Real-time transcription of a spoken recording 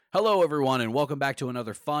Hello, everyone, and welcome back to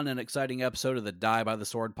another fun and exciting episode of the Die by the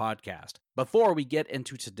Sword podcast. Before we get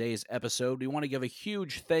into today's episode, we want to give a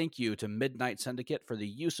huge thank you to Midnight Syndicate for the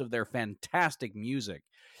use of their fantastic music.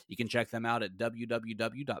 You can check them out at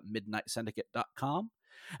www.midnightsyndicate.com.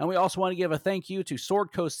 And we also want to give a thank you to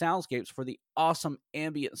Sword Coast Soundscapes for the awesome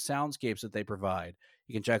ambient soundscapes that they provide.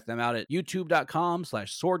 You can check them out at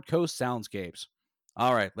youtube.com/swordcoastsoundscapes.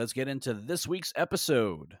 All right, let's get into this week's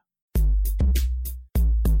episode.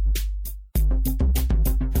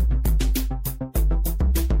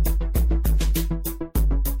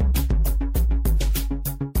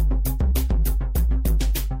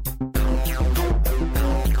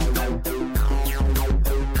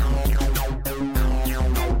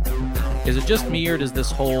 Is it just me, or does this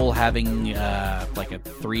whole having like a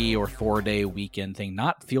 3 or 4 day weekend thing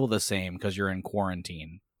not feel the same because you're in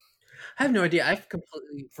quarantine? I have no idea. I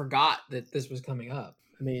completely forgot that this was coming up.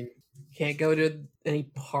 I mean, can't go to any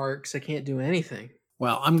parks. I can't do anything.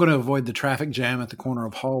 Well, I'm going to avoid the traffic jam at the corner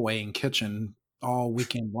of hallway and kitchen all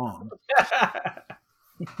weekend long.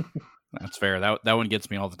 That's fair. That one gets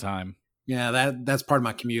me all the time. Yeah, that's part of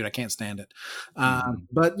my commute. I can't stand it.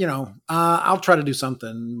 But, I'll try to do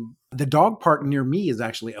something. The dog park near me is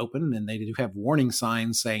actually open, and they do have warning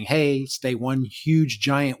signs saying, hey, stay one huge,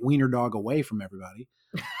 giant wiener dog away from everybody.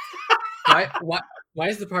 Why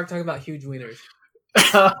is the park talking about huge wieners?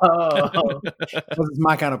 Oh, this is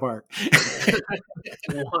my kind of park.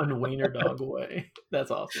 One wiener dog away.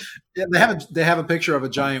 That's awesome. Yeah, they have a picture of a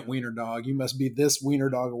giant wiener dog. You must be this wiener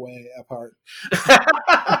dog away apart.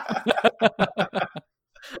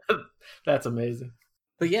 That's amazing.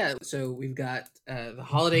 But yeah, so we've got the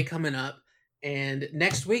holiday coming up, and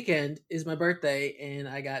next weekend is my birthday, and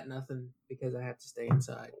I got nothing because I have to stay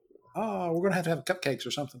inside. Oh, we're going to have cupcakes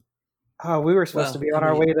or something. Oh, we were supposed to be on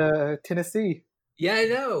our way to Tennessee. Yeah, I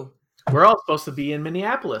know. We're all supposed to be in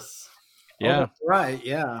Minneapolis. Yeah. Oh, that's right.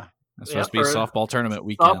 Yeah. It's supposed to be a softball tournament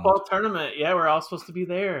weekend. Softball tournament. Yeah, we're all supposed to be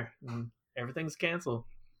there. Everything's canceled.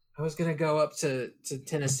 I was going to go up to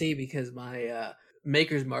Tennessee because my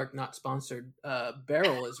Maker's Mark, not sponsored,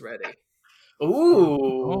 barrel is ready.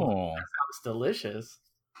 Ooh. That sounds delicious.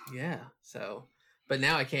 Yeah, so... But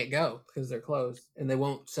now I can't go because they're closed, and they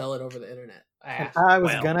won't sell it over the internet. I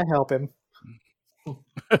was gonna help him.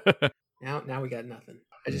 Now we got nothing.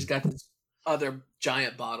 I just got this other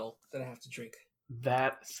giant bottle that I have to drink.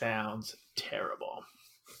 That sounds terrible.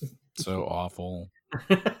 So awful.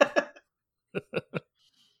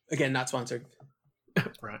 Again, not sponsored.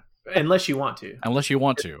 Right. Unless you want to.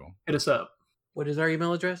 Hit us up. What is our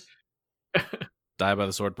email address?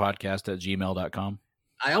 diebytheswordpodcast@gmail.com.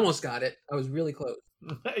 I almost got it. I was really close.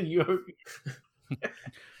 You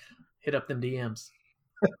hit up them DMs.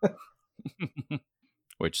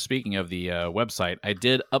 Which, speaking of the website, I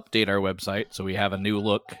did update our website, so we have a new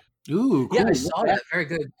look. Ooh, cool. Yeah, I saw that. Very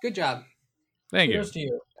good. Good job. Thank Kudos to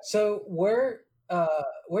you. So where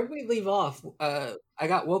did we leave off? I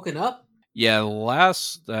got woken up. Yeah, the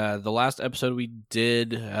last episode we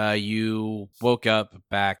did, you woke up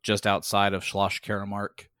back just outside of Schloss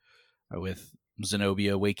Karamark with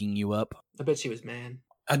Zenobia waking you up. I bet she was mad.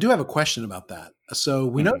 I do have a question about that. So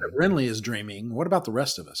we know that Renly is dreaming. What about the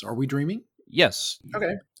rest of us? Are we dreaming? Yes.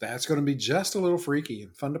 Okay. That's going to be just a little freaky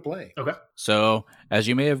and fun to play. Okay. So, as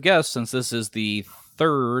you may have guessed, since this is the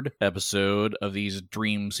third episode of these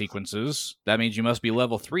dream sequences, that means you must be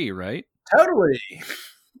level 3, right? Totally.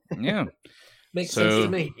 Yeah. Makes sense to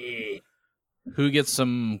me. Who gets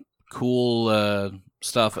some cool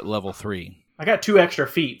stuff at level 3? I got 2 extra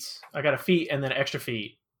feats. I got a feat and then extra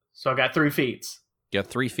feat. So I got 3 feats. Got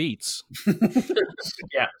 3 feats.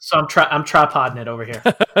 Yeah, so I'm tripoding it over here.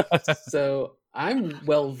 So I'm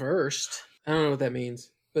well versed. I don't know what that means,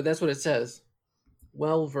 but that's what it says.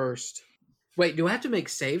 Well versed. Wait, do I have to make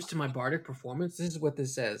saves to my bardic performance? This is what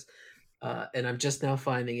this says, and I'm just now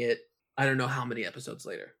finding it. I don't know how many episodes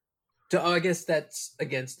later. So I guess that's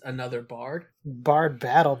against another bard. Bard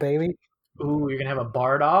battle, baby. Ooh, you're gonna have a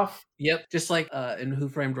bard off? Yep, just like in Who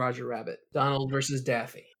Framed Roger Rabbit, Donald versus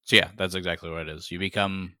Daffy. So yeah, that's exactly what it is. You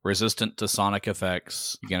become resistant to sonic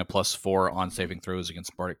effects. You gain a +4 on saving throws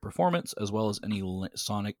against bardic performance, as well as any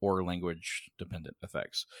sonic or language-dependent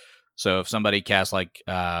effects. So if somebody casts like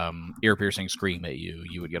ear-piercing scream at you,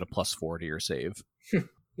 you would get a +4 to your save.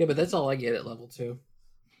 Yeah, but that's all I get at level 2.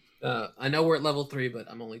 I know we're at level 3, but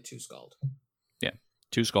I'm only 2 Scald. Yeah,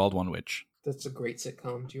 2 Scald, 1 Witch. That's a great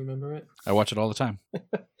sitcom. Do you remember it? I watch it all the time.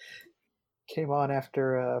 Came on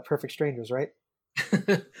after Perfect Strangers, right?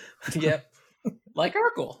 Yep. Like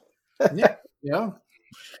Urkel. Yeah.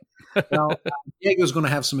 Now, Diego's going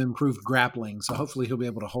to have some improved grappling, so hopefully he'll be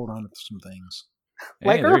able to hold on to some things.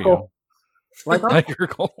 Like Urkel. Like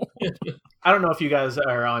Urkel. I don't know if you guys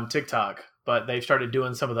are on TikTok, but they've started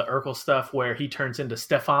doing some of the Urkel stuff where he turns into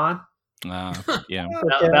Stefan. Yeah.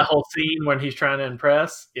 That whole scene when he's trying to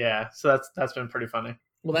impress. Yeah, so that's been pretty funny.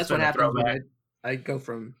 Well, that's It's been what a happens when throwback. I go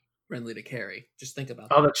from Renly to Carrie. Just think about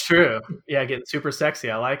Oh, that. that's true. Yeah, getting super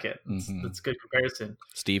sexy. I like it. Mhm. That's a good comparison.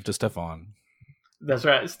 Steve to Stefan. That's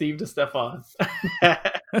right. Steve to Stefan.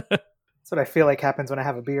 That's what I feel like happens when I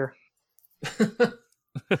have a beer.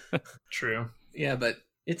 True. Yeah, but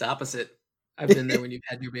it's opposite. I've been there when you've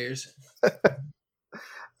had your beers.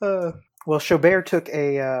 Well, Chaubert took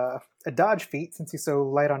a dodge feat since he's so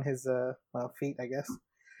light on his feet, I guess.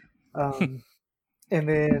 And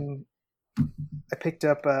then I picked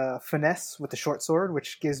up finesse with the short sword,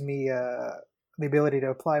 which gives me the ability to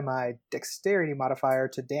apply my dexterity modifier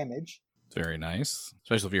to damage. Very nice.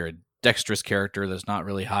 Especially if you're a dexterous character that's not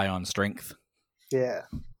really high on strength. Yeah,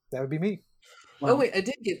 that would be me. Oh wait, I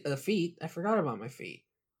did get a feat. I forgot about my feat.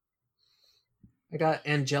 I got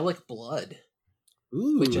angelic blood.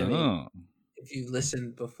 Ooh, Which I mean, Oh. if you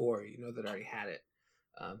listened before, you know that I already had it.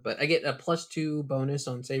 But I get a +2 bonus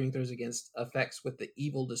on saving throws against effects with the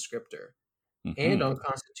evil descriptor, and Mhm. on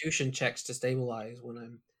Constitution checks to stabilize when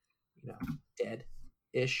I'm,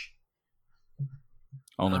 dead-ish.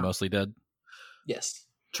 Only mostly dead. Yes.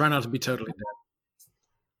 try not to be totally dead.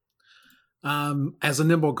 As a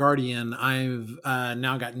nimble guardian, I've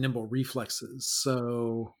now got nimble reflexes,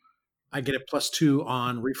 so I get a +2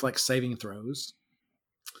 on reflex saving throws.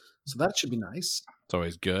 So that should be nice. It's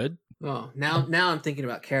always good. Oh, now I'm thinking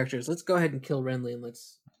about characters. Let's go ahead and kill Renly and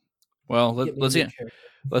let's Well, get me a let's new see. character.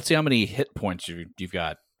 Let's see how many hit points you've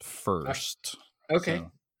got first. Okay,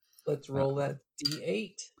 So, let's roll that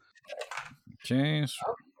D8. okay.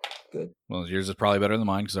 Good. Well, yours is probably better than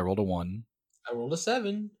mine because I rolled a 1. I rolled a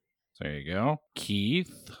 7. So there you go.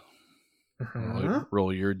 Keith, Mhm.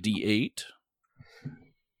 roll your D8.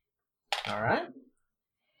 All right.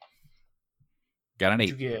 Got an What'd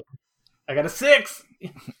 8. you get? I got a 6.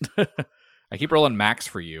 I keep rolling max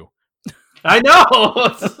for you. I know.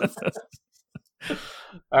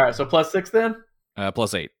 All right, so +6 then.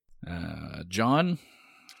 +8. John,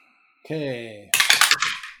 Okay.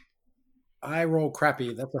 I roll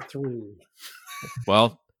crappy. That's a 3.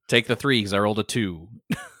 well, take the 3 because I rolled a 2.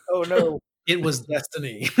 Oh no! It was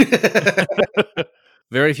destiny.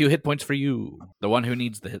 Very few hit points for you. The one who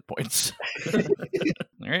needs the hit points. All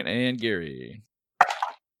right, and Gary.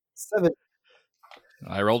 7.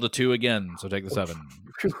 I rolled a 2 again, so take the 7.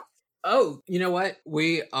 Oh, you know what?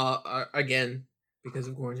 We are again, because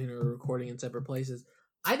of quarantine, are recording in separate places.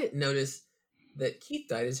 I didn't notice that Keith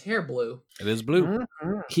dyed his hair blue. It is blue.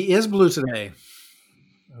 Mhm. He is blue today.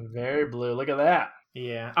 Very blue. Look at that.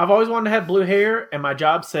 Yeah, I've always wanted to have blue hair, and my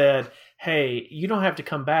job said, "Hey, you don't have to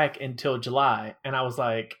come back until July." And I was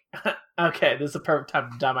like, "Okay, this is the perfect time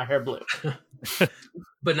to dye my hair blue."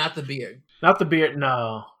 But not the beard. Not the beard.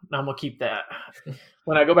 No, I'm gonna keep that.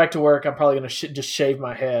 When I go back to work, I'm probably gonna just shave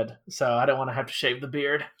my head, so I don't want to have to shave the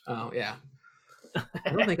beard. Oh yeah. I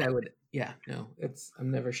don't think I would. Yeah, no.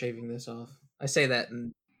 I'm never shaving this off. I say that,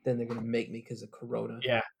 and then they're gonna make me because of Corona.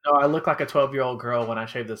 Yeah, no, I look like a 12-year-old girl when I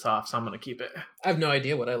shave this off, so I'm gonna keep it. I have no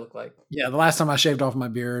idea what I look like. Yeah, the last time I shaved off my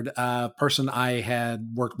beard, a person I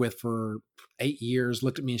had worked with for 8 years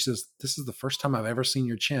looked at me and says, "This is the first time I've ever seen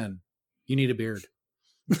your chin. You need a beard."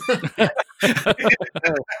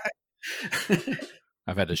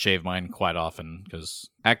 I've had to shave mine quite often because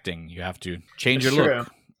acting, you have to change It's your true.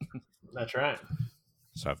 look. That's right.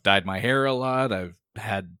 So I've dyed my hair a lot. I've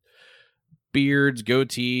had beards,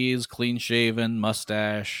 goatees, clean shaven,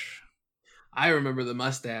 mustache. I remember the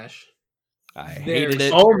mustache. I Very hated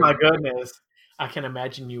it. Oh my goodness, I can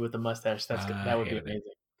imagine you with the mustache. That's good. I That would be hated it.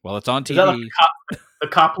 amazing. Well, it's on Is that like TV. the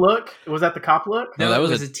cop look? Was that the cop look? No, No, that it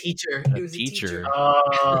was was a- a teacher. a It was teacher. a teacher.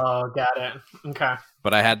 Oh, got it. Okay.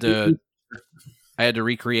 But I had to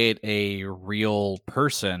recreate a real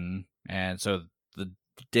person, and so the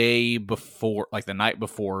day before, like the night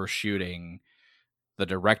before shooting, the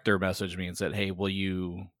director messaged me and said, "Hey, will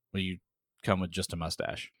you come with just a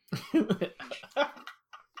mustache?"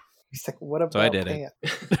 He's like, what about So I did it.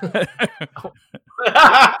 pants?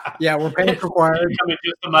 Yeah, we're paying required. Come with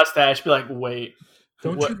just a mustache. Be like, wait.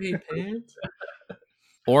 Don't What? you hate pants?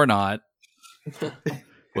 Or not.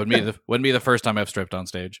 Wouldn't be the first time I've stripped on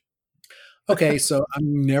stage. Okay, so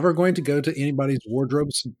I'm never going to go to anybody's wardrobe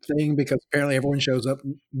thing because apparently everyone shows up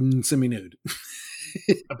semi-nude.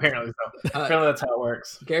 Apparently so. Uh, Apparently that's how it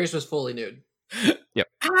works. Gary's was fully nude.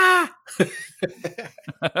 Ah!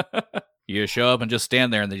 You show up and just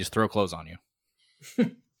stand there, and they just throw clothes on you.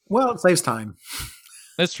 Well, it saves time.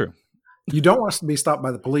 That's true. You don't want us to be stopped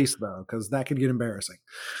by the police, though, because that could get embarrassing.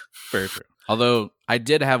 Very true. Although I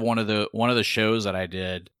did have one of the shows that I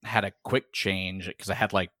did had a quick change because I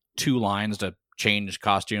had like 2 lines to change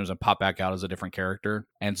costumes and pop back out as a different character.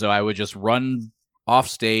 And so I would just run off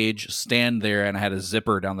stage, stand there, and I had a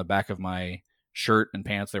zipper down the back of my shirt and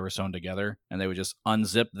pants. They were sewn together, and they would just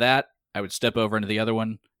unzip that. I would step over into the other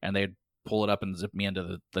one, and they'd pull it up and zip me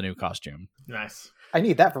into the new costume. Nice. I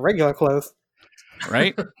need that for regular clothes.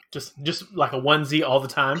 Right? Just like a onesie all the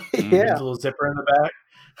time. Yeah. There's a little zipper in the back.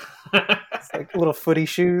 It's like little footy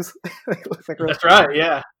shoes. It looks like That's right.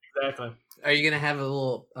 Yeah, exactly. Are you gonna have a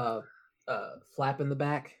little flap in the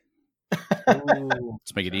back?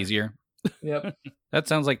 Let's make it easier. Yep. That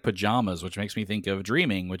sounds like pajamas, which makes me think of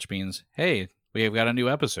dreaming, which means, hey, we have got a new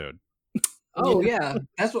episode. Oh yeah,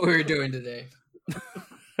 that's what we were doing today.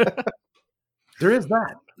 There is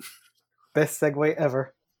that. Best segue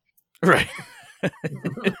ever. Right.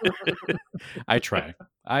 I try.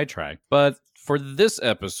 But for this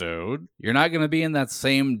episode, you're not going to be in that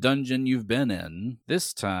same dungeon you've been in.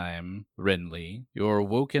 This time, Renly, you're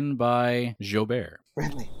woken by Jobert.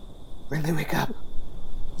 Renly, wake up.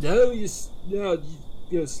 No, you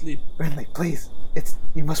go sleep. Renly, please.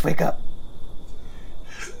 You must wake up.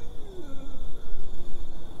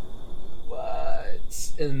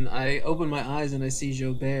 What? And I open my eyes and I see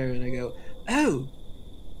Jobert and I go, oh,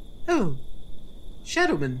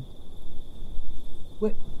 Shadowman.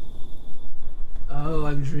 What? Oh,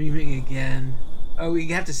 I'm dreaming again. Oh, we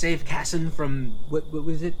have to save Casson from what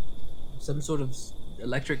was it? Some sort of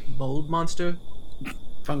electric mold monster?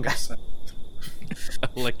 Fungus.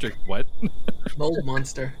 Electric what? Mold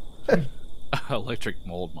monster. Electric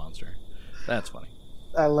mold monster. That's funny.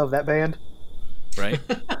 I love that band. Right?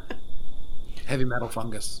 Heavy metal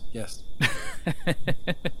fungus. Yes.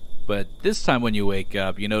 But this time when you wake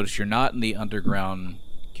up, you notice you're not in the underground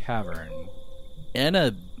cavern. In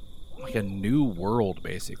a new world,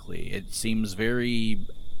 basically. It seems very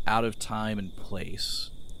out of time and place.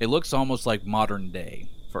 It looks almost like modern day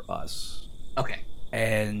for us. Okay.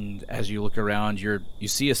 And as you look around, you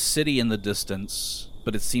see a city in the distance,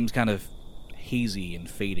 but it seems kind of hazy and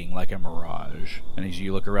fading like a mirage. And as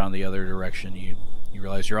you look around the other direction, you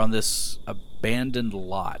realize you're on this abandoned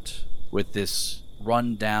lot with this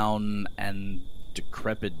run-down and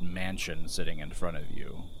decrepit mansion sitting in front of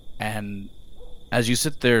you. And as you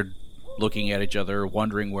sit there looking at each other,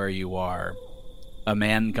 wondering where you are, a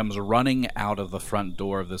man comes running out of the front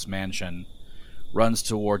door of this mansion, runs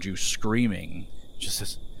toward you screaming, just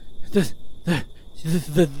says, the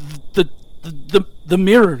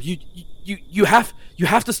mirror, you have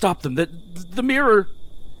to stop them, the mirror.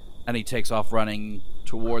 And he takes off running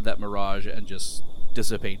toward that mirage and just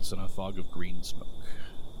dissipates in a fog of green smoke.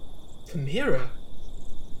 The mirror?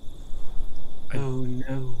 Oh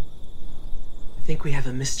no. I think we have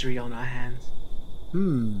a mystery on our hands.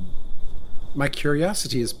 My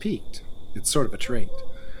curiosity is piqued. It's sort of a trait.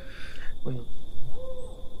 Well,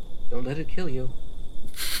 don't let it kill you.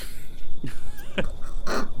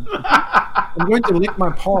 I'm going to lick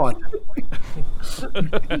my paw.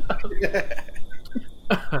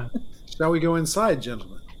 Shall we go inside,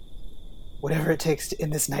 gentlemen? Whatever it takes to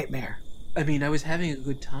end this nightmare. I mean, I was having a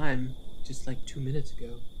good time just like 2 minutes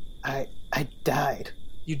ago. I died.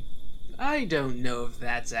 I don't know if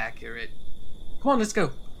that's accurate. Come on, let's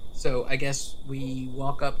go. So I guess we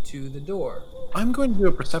walk up to the door. I'm going to do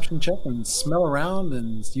a perception check and smell around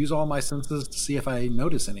and use all my senses to see if I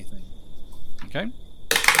notice anything. Okay.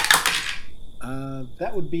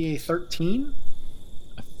 That would be a 13.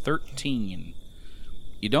 A 13.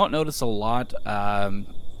 You don't notice a lot.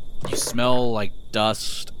 You smell like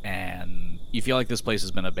dust, and you feel like this place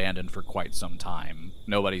has been abandoned for quite some time.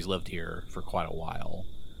 Nobody's lived here for quite a while.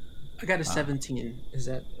 I got a 17. Is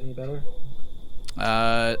that any better?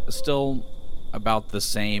 Still about the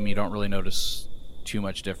same. You don't really notice too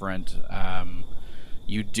much different.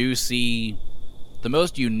 You do see the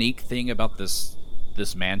most unique thing about this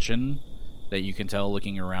mansion that you can tell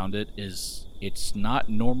looking around it is it's not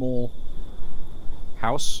normal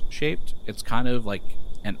house shaped. It's kind of like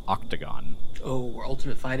an octagon. Oh, we're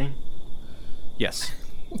ultimate fighting? Yes.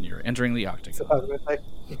 You're entering the octagon. Supposedly.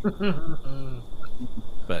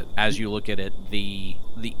 But as you look at it, the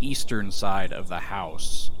eastern side of the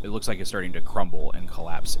house, it looks like it's starting to crumble and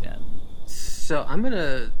collapse in. So I'm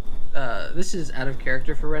gonna. This is out of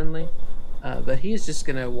character for Renly, but he's just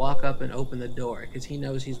gonna walk up and open the door because he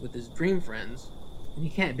knows he's with his dream friends, and he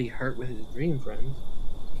can't be hurt with his dream friends.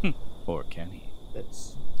 Or can he?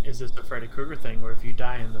 That's. Is this the Freddy Krueger thing where if you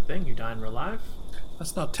die in the thing, you die in real life?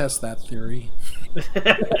 Let's not test that theory.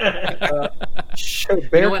 Show You know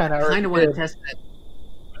bear what? kind I of kind of want to test that.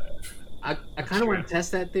 I kind of want to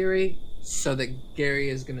test that theory, so that Gary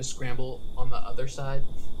is going to scramble on the other side.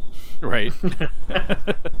 Right.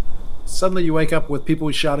 Suddenly you wake up with people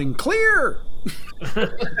shouting, "Clear!"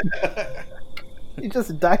 He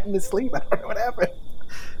just died in his sleep. I don't know what happened.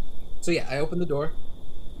 So yeah, I open the door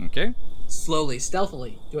Okay. slowly,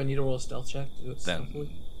 stealthily. Do I need to roll a stealth check to do it Then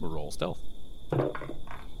stealthily? we'll roll stealth.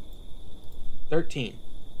 13.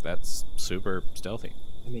 That's super stealthy.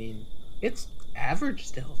 I mean, it's average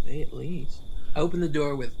stealthy at least. I open the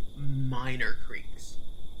door with minor creaks.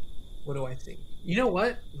 What do I think? You know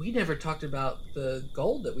what? We never talked about the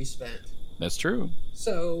gold that we spent. That's true.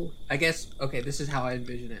 So I guess, okay, this is how I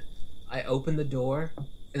envision it. I open the door,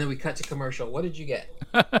 and then we cut to commercial. What did you get?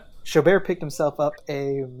 Chaubert picked himself up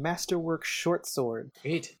a Masterwork short sword.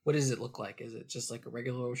 Great. What does it look like? Is it just like a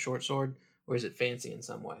regular old short sword, or is it fancy in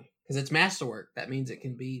some way? Because it's masterwork. That means it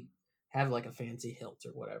can have like a fancy hilt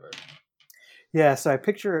or whatever. Yeah, so I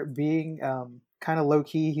picture it being kind of low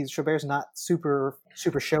key. Chaubert's not super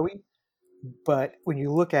showy, but when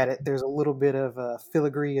you look at it, there's a little bit of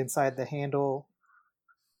filigree inside the handle,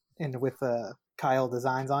 and with Kyle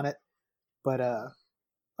designs on it. But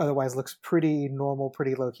otherwise, looks pretty normal,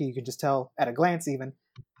 pretty low key. You can just tell at a glance, even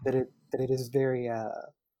that it is very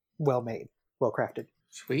well made, well crafted.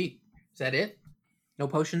 Sweet. Is that it? No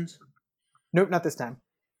potions? Nope, not this time.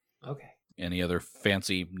 Okay. Any other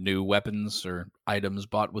fancy new weapons or items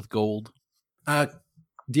bought with gold?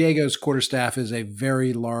 Diego's quarterstaff is a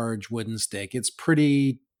very large wooden stick. It's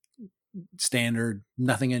pretty standard,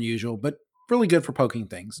 nothing unusual, but really good for poking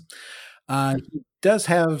things. He does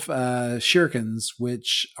have shurikens,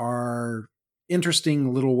 which are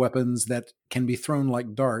interesting little weapons that can be thrown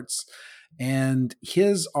like darts, and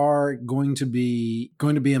his are going to be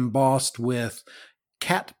embossed with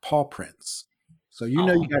cat paw prints. So you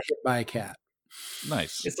know you got hit by a cat.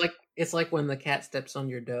 Nice. It's like when the cat steps on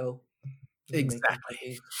your dough.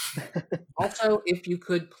 Exactly. Also, if you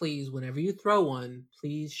could please, whenever you throw one,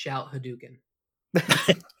 please shout Hadouken.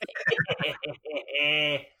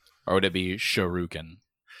 Or would it be Shuriken?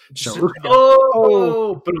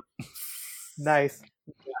 Oh, nice.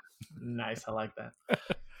 Nice, I like that.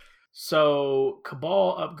 So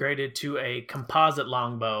Cabal upgraded to a composite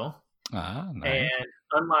longbow, Ah, nice. and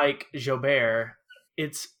unlike Joubert,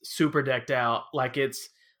 it's super decked out. Like it's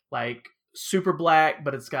like super black,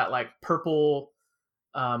 but it's got like purple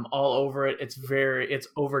all over it. It's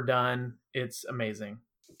overdone. It's amazing.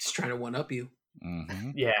 Just trying to one up you.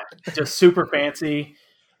 Mm-hmm. Yeah, just super fancy.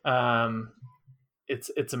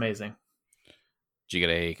 It's amazing. Did you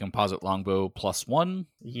get a composite longbow +1?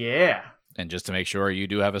 Yeah, And just to make sure, you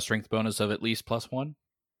do have a strength bonus of at least +1?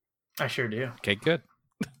 I sure do. Okay, good.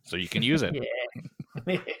 So you can use it.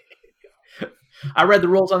 Yeah. I read the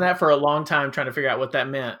rules on that for a long time trying to figure out what that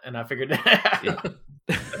meant, and I figured that out.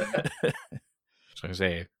 So I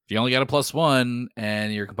say, if you only got a +1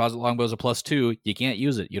 and your composite longbow is a +2, you can't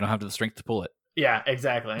use it. You don't have the strength to pull it. Yeah,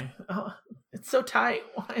 exactly. Oh, it's so tight.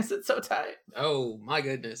 Why is it so tight? Oh my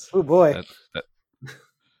goodness. Oh boy.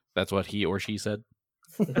 That's what he or she said.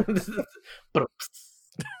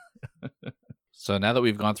 So now that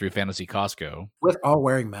we've gone through Fantasy Costco, With all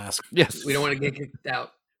wearing masks. yes, We don't want to get kicked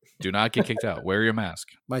out. do not get kicked out. Wear your mask.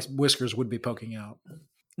 My whiskers would be poking out.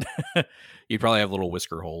 You'd probably have little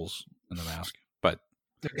whisker holes in the mask. But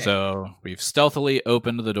Okay. so we've stealthily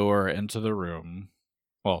opened the door into the room.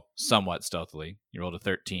 Well, somewhat stealthily. You rolled a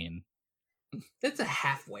 13. That's a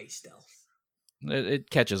halfway stealth. It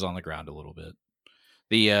catches on the ground a little bit.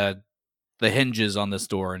 The hinges on this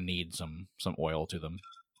door need some oil to them.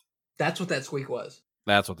 That's what that squeak was.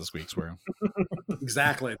 That's what the squeaks were.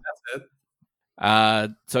 Exactly. That's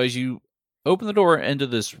it. So as you open the door into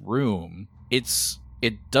this room,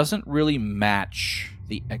 it doesn't really match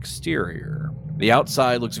the exterior. The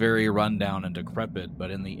outside looks very rundown and decrepit, but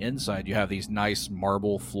in the inside you have these nice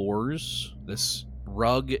marble floors, this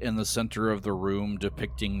rug in the center of the room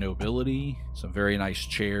depicting nobility, some very nice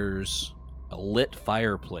chairs, a lit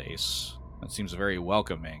fireplace that seems very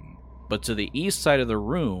welcoming. But to the east side of the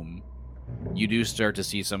room, you do start to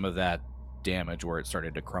see some of that damage where it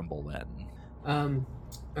started to crumble then.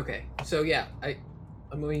 Okay. So yeah,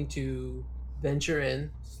 I'm going to venture in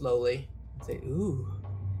slowly and say, ooh,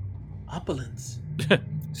 opulence.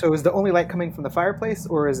 So is the only light coming from the fireplace,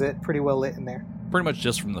 or is it pretty well lit in there? Pretty much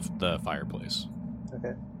just from the fireplace.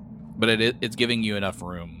 Okay. But it's giving you enough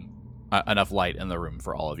room, enough light in the room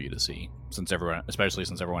for all of you to see, especially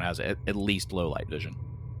since everyone has at least low light vision.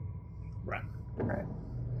 Right. All right.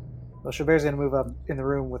 Well, Chaubert's going to move up in the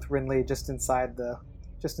room with Rinley just inside the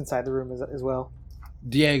room as well.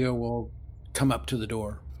 Diego will come up to the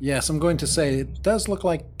door. Yes, I'm going to say it does look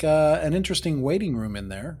like an interesting waiting room in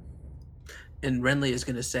there. And Renly is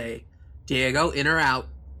going to say, Diego, in or out?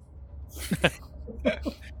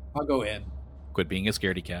 I'll go in. Quit being a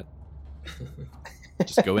scaredy cat.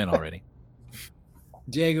 Just go in already.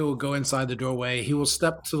 Diego will go inside the doorway. He will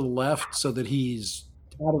step to the left so that he's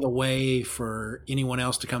out of the way for anyone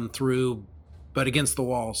else to come through, but against the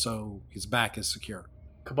wall so his back is secure.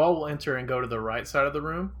 Cabal will enter and go to the right side of the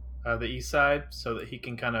room, the east side, so that he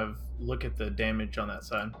can kind of look at the damage on that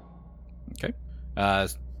side. Okay.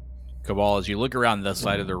 Cabal, as you look around this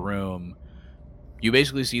side of the room, you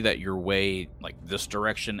basically see that your way, like this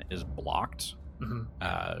direction, is blocked.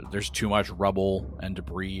 Mm-hmm. There's too much rubble and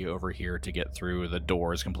debris over here to get through. The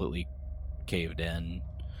door is completely caved in.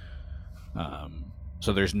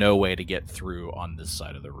 So there's no way to get through on this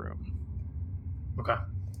side of the room. Okay.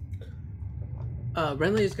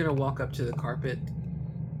 Renly is going to walk up to the carpet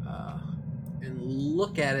and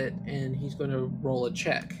look at it, and he's going to roll a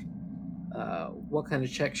check. What kind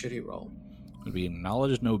of check should he roll? It would be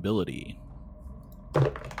knowledge nobility.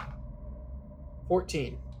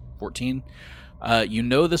 14. 14. You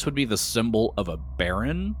know this would be the symbol of a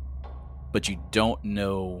baron, but you don't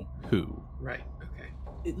know who. Right, okay.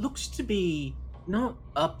 It looks to be not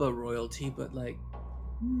upper royalty, but like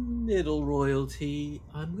middle royalty.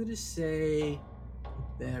 I'm going to say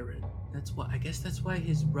baron. I guess that's why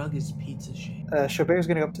his rug is pizza shaped. Chaubert's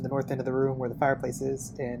going to go up to the north end of the room where the fireplace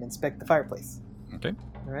is and inspect the fireplace. Okay.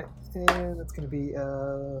 All right, and that's going to be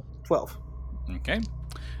 12. Okay.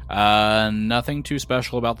 Nothing too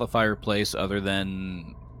special about the fireplace other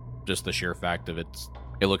than just the sheer fact of it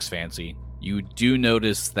looks fancy. You do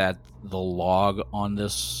notice that the log on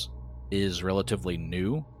this is relatively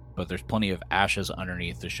new, but there's plenty of ashes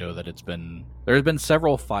underneath to show that there's been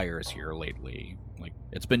several fires here lately. Like,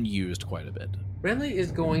 it's been used quite a bit. Renly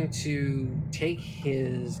is going to take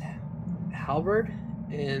his halberd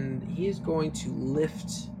and he is going to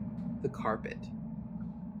lift the carpet.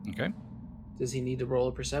 Okay. Does he need to roll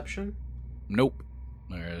a perception? Nope.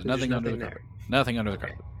 There's nothing under the carpet. Nothing under the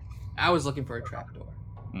carpet. I was looking for a trapdoor.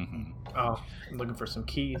 Mm-hmm. Oh, I'm looking for some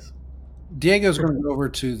keys. Diego's going to go over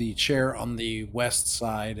to the chair on the west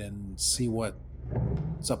side and see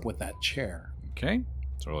what's up with that chair. Okay.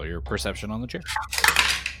 So roll your perception on the chair.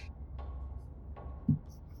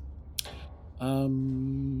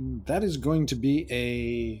 That is going to be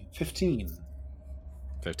a 15.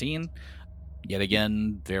 15. Yet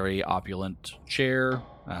again, very opulent chair.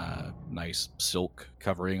 Nice silk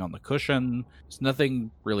covering on the cushion. There's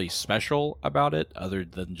nothing really special about it other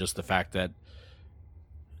than just the fact that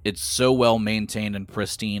it's so well maintained and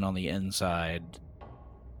pristine on the inside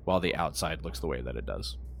while the outside looks the way that it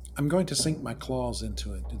does. I'm going to sink my claws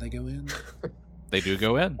into it. Do they go in? They do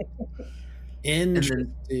go in.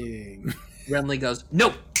 Interesting. Renly goes,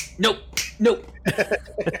 nope, nope, nope.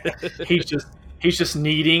 He's just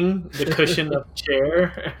kneading the cushion of the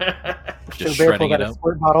chair. Just Chaubert shredding pulled out it a up.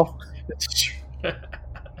 squirt bottle.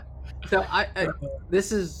 So I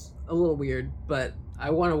this is a little weird, but I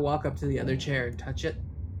want to walk up to the other chair and touch it.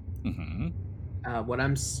 Mm-hmm. What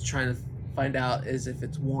I'm trying to find out is if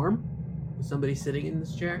it's warm. Is somebody sitting in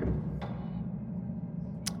this chair?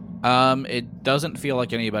 It doesn't feel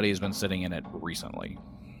like anybody's been sitting in it recently.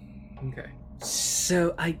 Okay.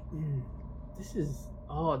 So this is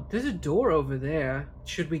odd. There's a door over there.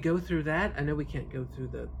 Should we go through that? I know we can't go through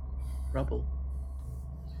the rubble.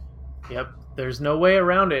 Yep. There's no way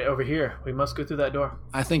around it over here. We must go through that door.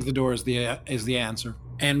 I think the door is the answer.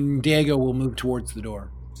 And Diego will move towards the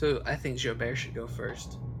door. So I think Joubert should go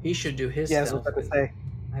first. He should do his Yeah, that's stealth. what I was about to say.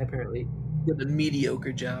 I apparently did a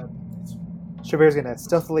mediocre job. Chaubert's going to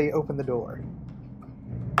stealthily open the door.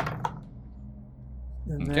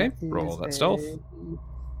 And Okay, that roll is that stealth.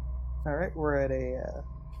 All right, we're at a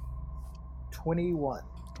 21.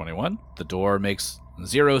 21. The door makes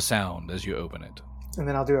 0 sound as you open it. And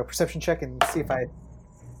then I'll do a perception check and see if I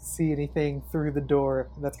see anything through the door.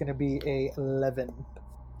 That's going to be a 11.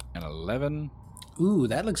 An 11. Ooh,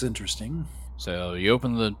 that looks interesting. So you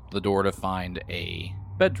open the door to find a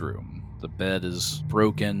bedroom. The bed is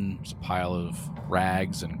broken. There's a pile of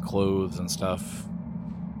rags and clothes and stuff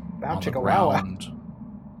Wow, on the chicka wow. ground.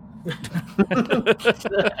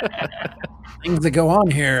 Things that go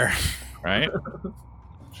on here. Right?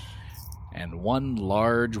 And one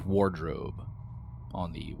large wardrobe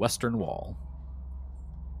on the western wall.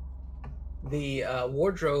 The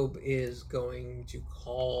wardrobe is going to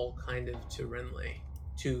call kind of to Renly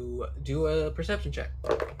to do a perception check.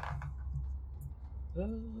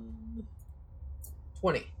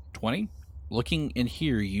 20. 20. Looking in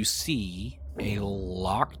here, you see a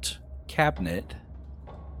locked cabinet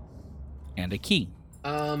and a key.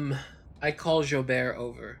 I call Joubert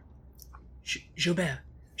over. Joubert.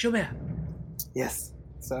 Yes.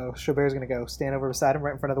 So Chaubert's going to go stand over beside him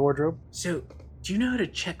right in front of the wardrobe. So, do you know how to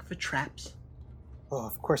check for traps? Oh,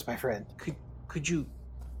 of course, my friend. Could you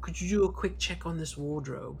do a quick check on this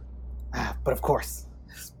wardrobe? But of course.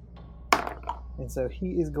 And so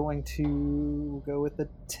he is going to go with a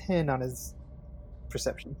 10 on his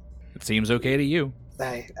perception. It seems okay to you.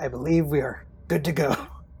 I believe we are good to go.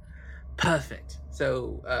 Perfect.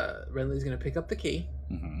 So, Renly's going to pick up the key.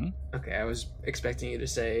 Mm-hmm. Okay, I was expecting you to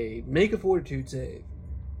say, make a fortitude save.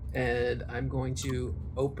 And I'm going to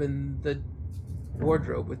open the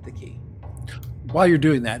wardrobe with the key. While you're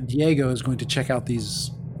doing that, Diego is going to check out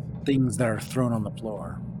these things that are thrown on the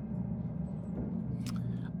floor.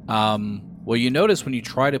 Well, you notice when you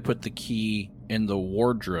try to put the key in the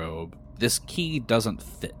wardrobe, this key doesn't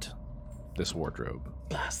fit this wardrobe.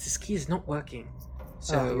 Boss, this key is not working.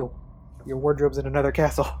 So, your wardrobe's in another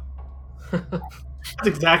castle. That's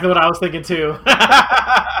exactly what I was thinking too.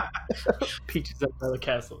 Peach is at another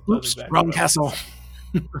castle. That's Oops, exactly wrong what- castle.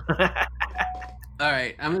 all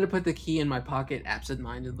right, I'm going to put the key in my pocket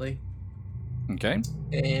absentmindedly. Okay.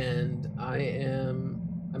 And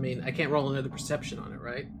I can't roll another perception on it,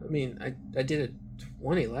 right? I mean, I did a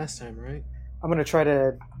 20 last time, right? I'm going to try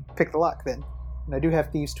to pick the lock then. And I do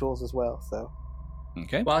have thieves' tools as well, so.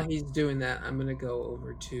 Okay. While he's doing that, I'm going to go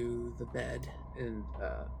over to the bed. And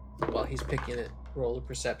while he's picking it, roll a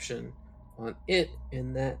perception on it.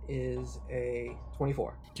 And that is a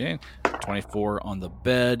 24. Okay. 24 on the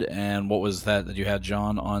bed. And what was that you had,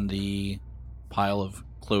 John, on the pile of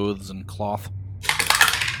clothes and cloth?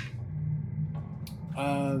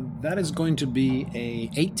 That is going to be a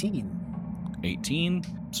 18.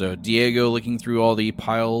 18. So Diego looking through all the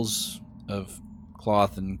piles of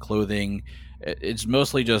cloth and clothing. It's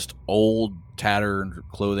mostly just old, tattered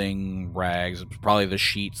clothing, rags, probably the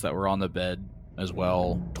sheets that were on the bed as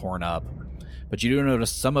well, torn up. But you do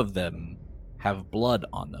notice some of them have blood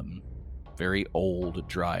on them. Very old,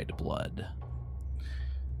 dried blood.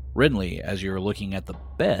 Renly, as you're looking at the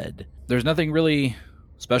bed, there's nothing really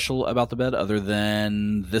special about the bed other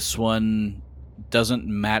than this one doesn't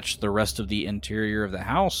match the rest of the interior of the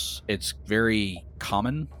house. It's very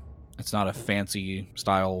common. It's not a fancy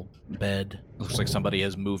style bed. It looks like somebody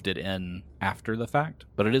has moved it in after the fact,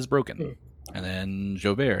 but it is broken. And then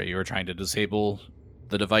Jobert, you were trying to disable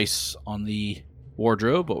the device on the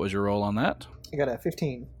wardrobe. What was your roll on that? I got a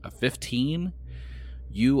 15. A 15.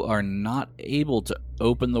 You are not able to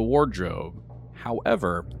open the wardrobe.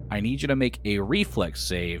 However, I need you to make a reflex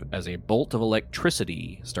save as a bolt of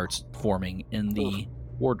electricity starts forming in the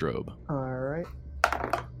wardrobe. All right.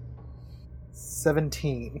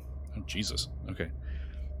 17. Oh, Jesus. Okay.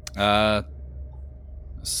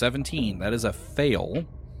 17. That is a fail.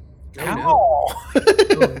 Oh,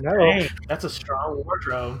 Oh, no. Dang, that's a strong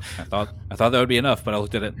wardrobe. I thought that would be enough, but I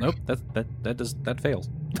looked at it. Nope. That fails.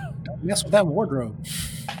 Don't mess with that wardrobe.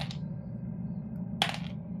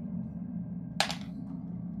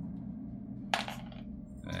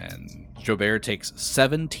 And Jobert takes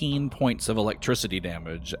 17 points of electricity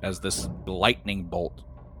damage as this lightning bolt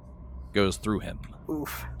goes through him.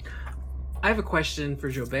 Oof. I have a question for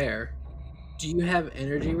Jobert. Do you have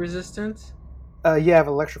energy resistance? Yeah, I have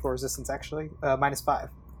electrical resistance, actually. -5.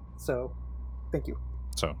 So, thank you.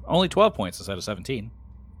 So only 12 points instead of 17.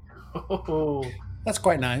 Oh, That's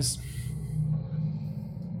quite nice.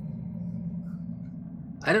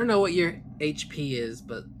 I don't know what your HP is,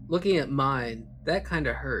 but looking at mine, that kind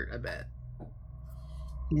of hurt, I bet.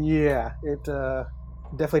 Yeah, it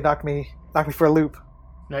definitely knocked me for a loop.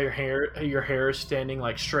 now your hair is standing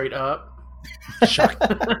like straight up. Shock.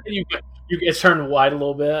 you get turned white a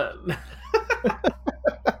little bit.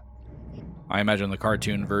 I imagine the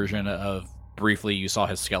cartoon version of briefly you saw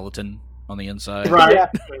his skeleton on the inside. Right. Yeah.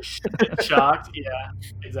 Shocked. Yeah,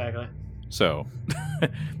 exactly. So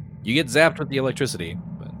you get zapped with the electricity.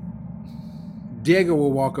 But Diego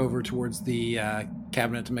will walk over towards the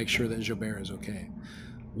cabinet to make sure that Jobert is okay.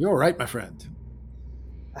 You're all right, my friend.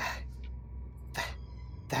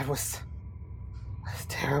 That was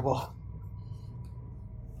terrible.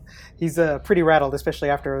 He's pretty rattled, especially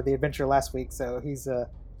after the adventure last week. So he's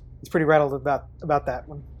pretty rattled about that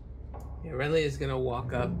one. Yeah, Renly is gonna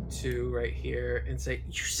walk up to right here and say,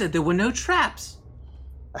 "You said there were no traps."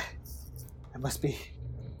 I must be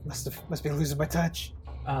losing my touch.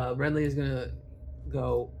 Renly is gonna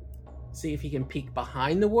go see if he can peek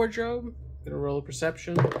behind the wardrobe. Gonna roll a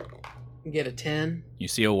perception. Get a 10. you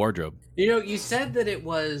see a wardrobe. You know, you said that it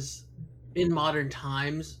was in modern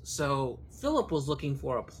times, so Philip was looking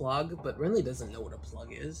for a plug, but Renly doesn't know what a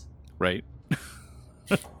plug is. Right?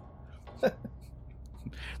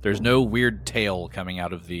 There's no weird tail coming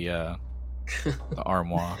out of the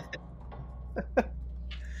armoire.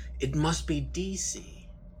 It must be DC.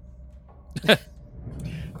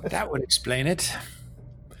 That would explain it.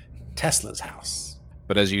 Tesla's house.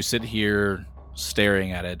 But as you sit here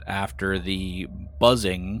staring at it, after the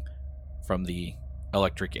buzzing from the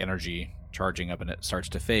electric energy charging up and it starts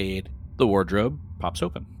to fade, the wardrobe pops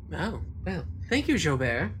open. Oh, well, thank you,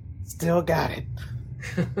 Jobert. Still got it.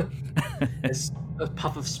 As a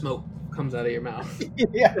puff of smoke comes out of your mouth.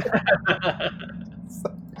 Yeah.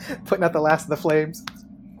 Putting out the last of the flames.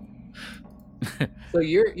 So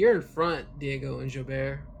you're in front, Diego and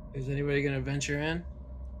Jobert. Is anybody going to venture in?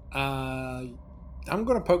 I'm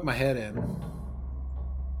going to poke my head in.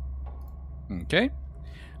 Okay.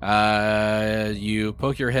 You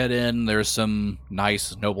poke your head in. There's some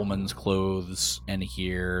nice nobleman's clothes in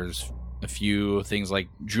here. There's a few things like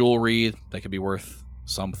jewelry that could be worth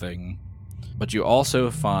something. But you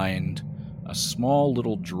also find a small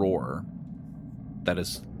little drawer that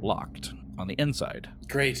is locked on the inside.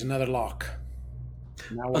 Great, another lock.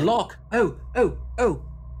 Now A what? lock. Oh.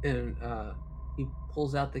 And he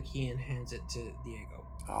pulls out the key and hands it to Diego.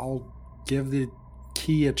 I'll give the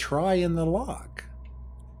key a try in the lock.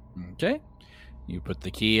 Okay. You put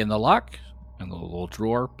the key in the lock, and the little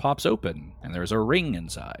drawer pops open, and there's a ring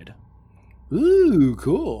inside. Ooh,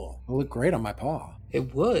 cool. It'll look great on my paw.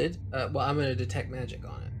 It would. Well, I'm going to detect magic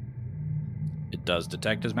on it. It does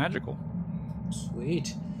detect as magical.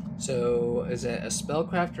 Sweet. So, is it a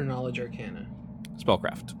spellcraft or knowledge arcana?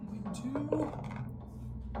 Spellcraft.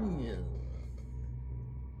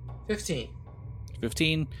 15.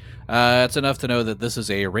 15. It's enough to know that this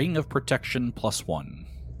is a ring of protection +1.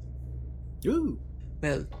 Ooh.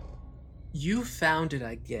 Well, you found it,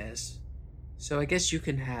 I guess. So I guess you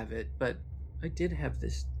can have it, but I did have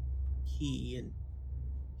this key, and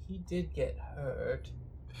he did get hurt.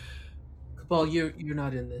 Cabal, you're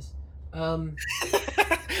not in this.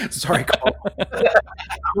 Sorry, Carl.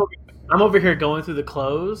 I'm over here going through the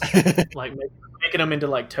clothes, like making them into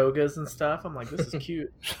like togas and stuff. I'm like, this is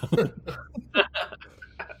cute.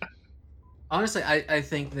 Honestly, I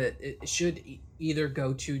think that it should either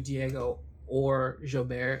go to Diego or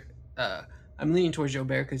Jobert. I'm leaning towards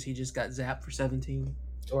Jobert because he just got zapped for 17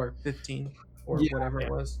 or 15 or whatever it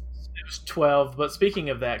was. It was 12. But speaking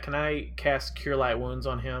of that, can I cast Cure Light Wounds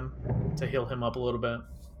on him to heal him up a little bit?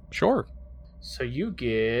 Sure. So you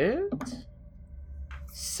get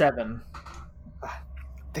 7.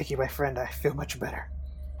 Thank you, my friend. I feel much better.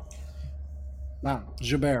 Wow.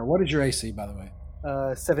 Jobert, what is your AC, by the way?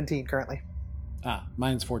 17 currently.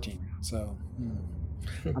 Mine's 14. So,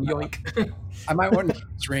 Yoink. I might want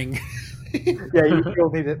this ring. Yeah,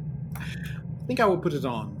 you'll need it. I think I will put it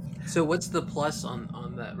on. So what's the plus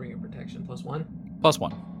on that ring of protection? +1?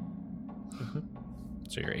 +1.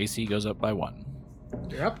 So your AC goes up by 1.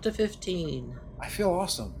 You're up to 15. I feel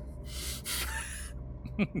awesome.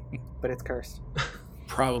 But it's cursed.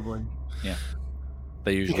 Probably. Yeah.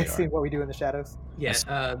 They You usually can see are. what we do in the shadows. Yes.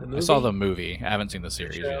 The movie. I saw the movie. I haven't seen the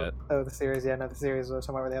series show. yet. Oh, the series. Yeah, no, the series was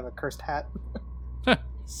somewhere where they have a cursed hat.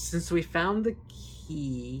 Since we found the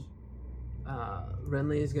key,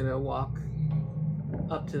 Renly is gonna walk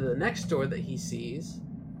up to the next door that he sees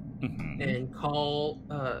and call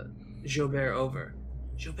Jobert over.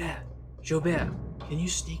 Jobert, can you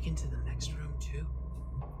sneak into the next room too?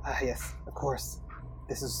 Yes, of course.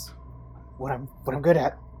 This is what I'm good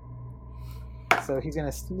at. So he's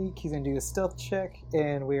gonna sneak. He's gonna do a stealth check,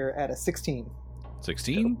 and we're at a 16.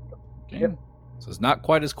 16? Okay. Yep. So it's not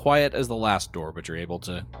quite as quiet as the last door, but you're able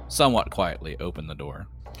to somewhat quietly open the door.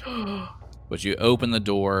 But you open the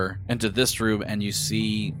door into this room, and you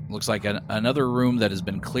see, looks like another room that has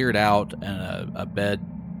been cleared out and a bed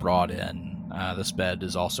brought in. This bed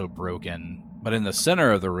is also broken. But in the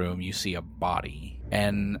center of the room, you see a body.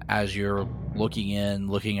 And as you're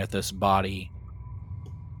looking at this body,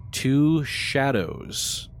 2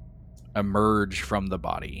 shadows emerge from the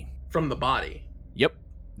body. From the body. Yep,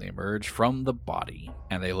 they emerge from the body,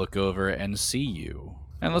 and they look over and see you.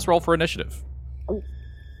 And let's roll for initiative.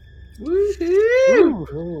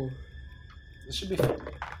 Woohoo! This should be fun.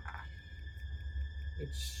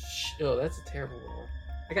 Oh, that's a terrible roll.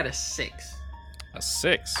 I got a 6. A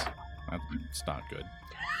 6. That's not good.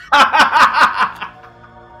 I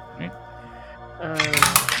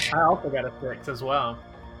also got a 6 as well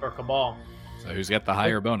for Cabal. So who's got the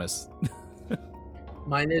higher bonus?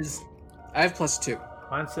 Mine is. I have +2.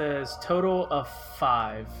 Mine says total of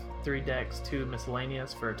 5. 3 decks, 2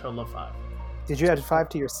 miscellaneous for a total of 5. Did you add 5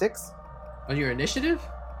 to your 6? On your initiative?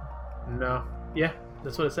 No. Yeah,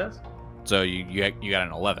 that's what it says. So you got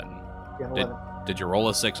an 11. You got Did, 11. did you roll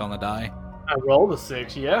a 6 on the die? I rolled a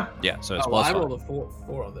 6, yeah. Yeah, so it's Oh, plus I 5. rolled a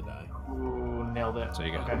 4 on the die. Ooh, nailed it. So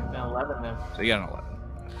you got- okay, then 11 then. So you got an 11.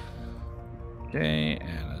 Okay,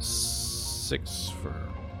 and a 6 for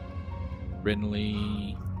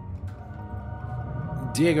Brindley.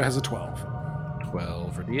 Diego has a 12.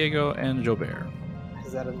 12 for Diego, and Jobert.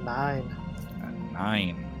 Is that a 9? A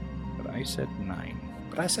 9. But I said 9.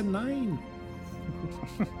 But I said 9.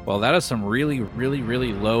 Well, that is some really, really,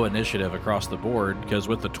 really low initiative across the board, because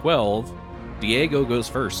with the 12, Diego goes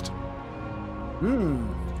first.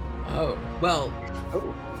 Oh, well,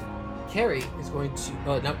 Oh, Carrie is going to.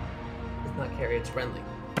 Oh, no. It's not Carrie, it's Renly.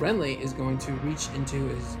 Renly is going to reach into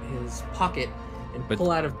his pocket and But-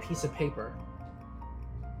 pull out a piece of paper.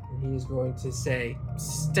 And he is going to say,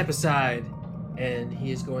 "Step aside." And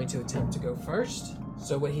he is going to attempt to go first.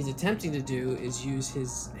 So, what he's attempting to do is use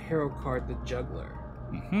his hero card, the Juggler.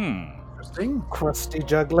 Interesting. crusty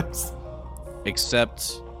jugglers.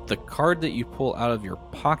 Except the card that you pull out of your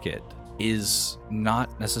pocket is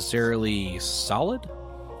not necessarily solid.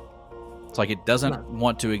 It's like it doesn't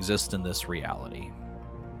want to exist in this reality.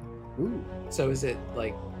 Ooh. So, is it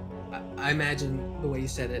like. I imagine the way you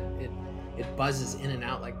said it, it buzzes in and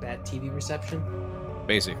out like bad TV reception.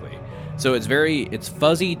 Basically. So it's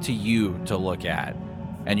fuzzy to you to look at,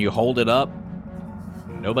 and you hold it up,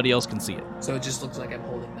 nobody else can see it. So, it just looks like I'm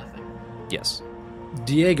holding nothing. Yes.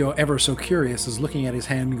 Diego, ever so curious, is looking at his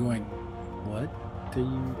hand going, "What are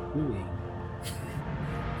you doing?"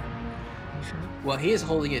 Well, he is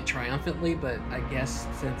holding it triumphantly, but I guess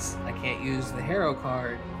since I can't use the hero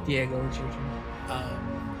card, Diego, it's your turn.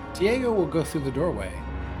 Diego will go through the doorway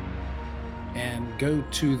and go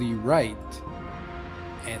to the right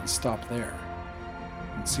and stop there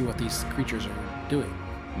and see what these creatures are doing.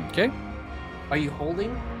 Okay. Are you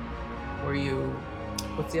holding? Or are you...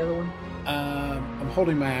 What's the other one? I'm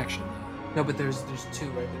holding my action. No, but there's two,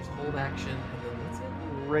 right? There's hold action and then what's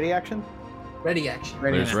it? Ready action? Ready action.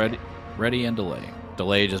 There's ready and delay.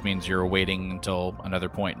 Delay just means you're waiting until another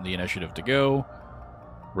point in the initiative to go.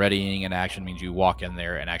 Readying an action means you walk in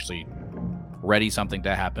there and actually ready something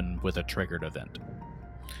to happen with a triggered event.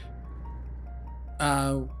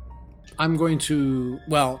 I'm going to,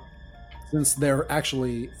 well, since they're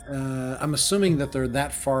actually, I'm assuming that they're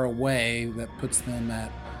that far away, that puts them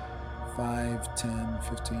at 5, 10,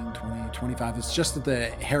 15, 20, 25. It's just at the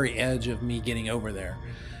hairy edge of me getting over there.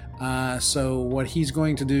 So what he's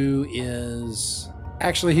going to do is,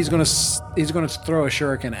 actually, he's going to throw a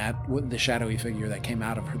shuriken at the shadowy figure that came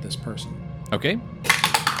out of this person, Okay.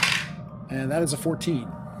 and that is a 14.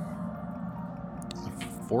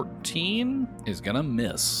 14 is gonna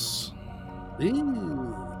miss.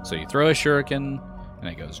 Ooh. So you throw a shuriken, and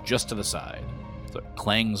it goes just to the side. So it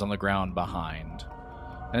clangs on the ground behind.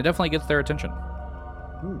 And it definitely gets their attention.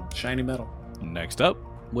 Shiny metal. Next up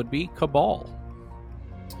would be Cabal.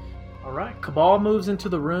 All right, Cabal moves into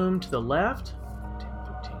the room to the left. 10,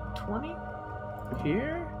 15, 20.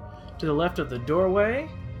 Here. To the left of the doorway.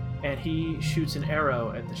 And he shoots an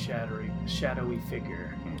arrow at the shadowy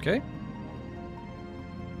figure. Okay.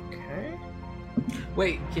 Okay.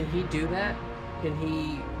 Wait, can he do that? Can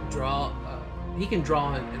he draw? He can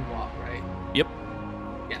draw and walk, right? Yep.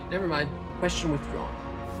 Yeah, never mind. Question withdrawn.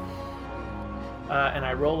 And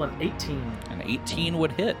I roll an 18. An 18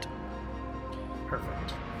 would hit.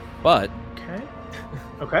 Perfect. But Okay.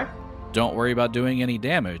 Okay. don't worry about doing any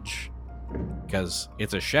damage, because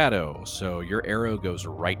it's a shadow, so your arrow goes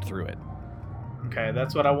right through it. Okay,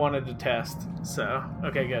 that's what I wanted to test. So,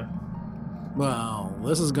 okay, good. Well,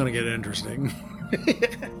 this is going to get interesting.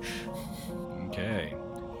 Okay.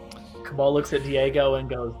 Cabal looks at Diego and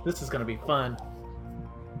goes, "This is going to be fun."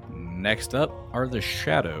 Next up are the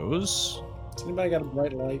shadows. Has anybody got a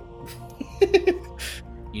bright light?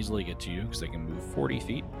 Easily get to you because they can move 40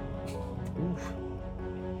 feet. Oof.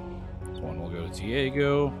 This one will go to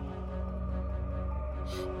Diego.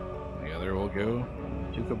 The other will go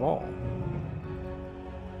to Cabal.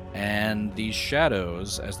 And these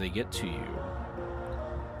shadows, as they get to you,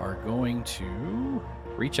 are going to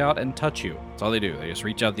reach out and touch you. That's all they do. They just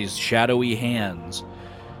reach out these shadowy hands.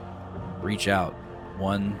 Reach out.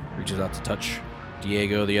 One reaches out to touch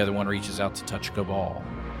Diego. The other one reaches out to touch Cabal.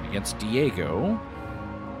 Against Diego,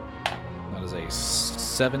 that is a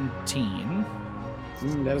 17.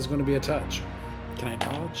 That is going to be a touch. Can I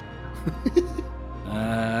dodge?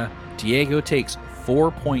 Diego takes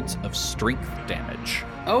 4 points of strength damage.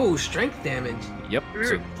 Oh, strength damage. Yep.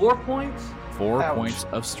 So 4 points? 4 Ouch. points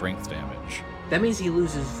of strength damage. That means he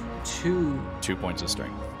loses 2. 2 points of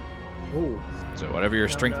strength. Oh. So whatever your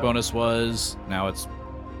strength no. bonus was, now it's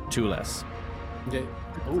 2 less. Okay.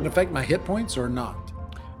 Does it affect my hit points or not?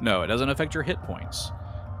 No, it doesn't affect your hit points.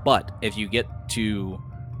 But if you get to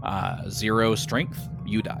 0 strength,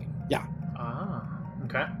 you die. Ah,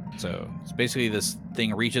 Okay. So it's basically this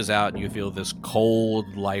thing reaches out and you feel this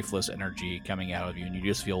cold, lifeless energy coming out of you, and you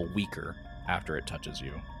just feel weaker after it touches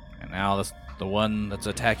you. And now the one that's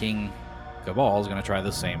attacking Cabal is going to try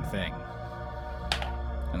the same thing.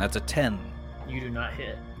 And that's a 10. You do not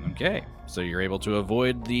hit. Okay, so you're able to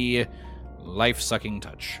avoid the life-sucking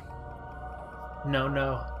touch.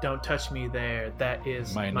 No, don't touch me there. That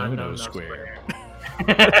is My my no-no no-no square.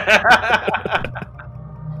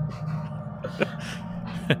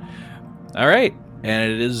 All right,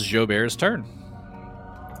 and it is Jobert's turn.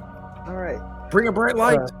 All right. Bring a bright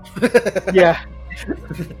light. Yeah.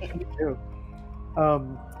 Me too.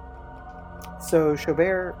 So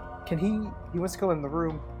Chaubert, he wants to go in the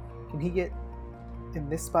room. Can he get in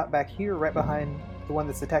this spot back here, right behind the one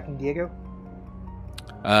that's attacking Diego?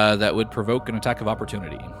 That would provoke an attack of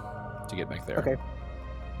opportunity to get back there. Okay.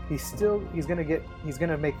 He's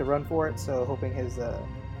gonna make the run for it, so hoping his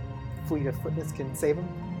fleet of footness can save him.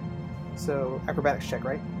 So acrobatics check,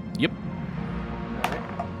 right? Yep,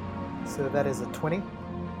 Alright. So that is a 20.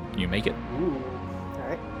 you make it. Ooh.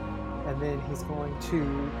 Alright. And then he's going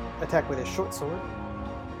to attack with his short sword.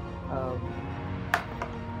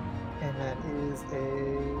 And that is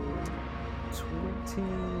a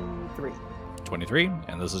 23. 23,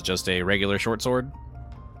 and this is just a regular short sword.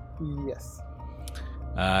 Yes.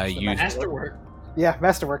 You Masterwork. Yeah,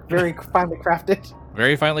 masterwork. Very finely crafted.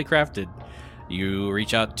 very finely crafted. You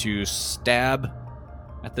reach out to stab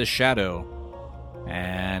at the shadow,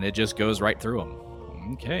 and it just goes right through him.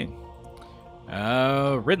 Okay.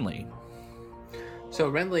 Ridley. So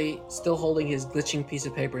Renly, still holding his glitching piece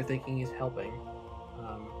of paper, thinking he's helping,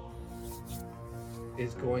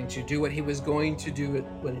 is going to do what he was going to do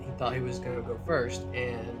when he thought he was going to go first,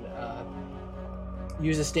 and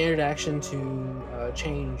use a standard action to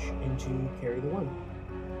change into Carry the One.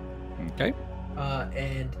 Okay.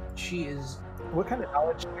 And she is... What kind of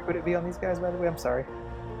knowledge would it be on these guys, by the way? I'm sorry.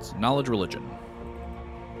 It's knowledge religion.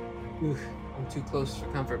 Oof, I'm too close for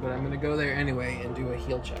comfort, but I'm going to go there anyway and do a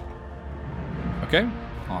heal check. Okay.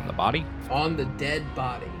 On the body. On the dead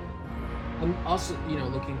body. I'm also,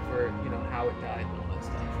 looking for, how it died and all that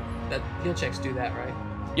stuff. That heal checks do that, right?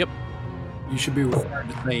 Yep. You should be required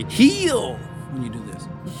to say heal when you do this.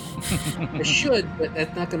 I should, but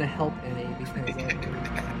that's not going to help any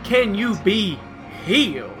because Can you be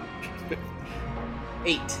healed?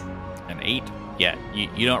 8. An 8. Yeah,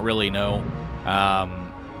 you don't really know.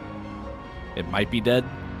 It might be dead.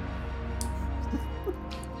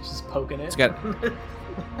 Just poking it.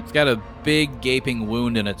 It's got a big gaping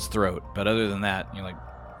wound in its throat, but other than that, you're like,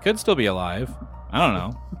 could still be alive. I don't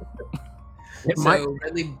know. So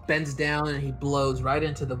Ridley bends down and he blows right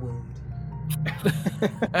into the wound.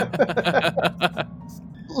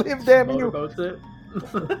 Live, damn you! Motorboats it.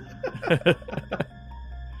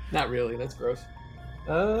 Not really. That's gross.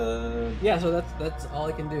 Yeah. So that's all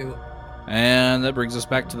I can do. And that brings us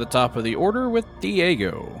back to the top of the order with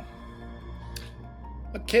Diego.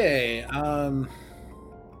 Okay,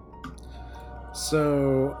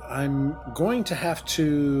 so I'm going to have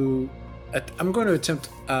to... I'm going to attempt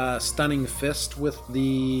Stunning Fist with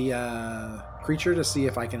the creature to see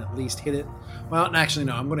if I can at least hit it. Well, actually,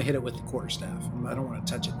 no, I'm going to hit it with the quarterstaff. I don't want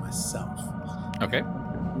to touch it myself. Okay.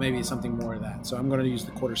 Maybe something more of that. So I'm going to use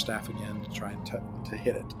the quarterstaff again to try and to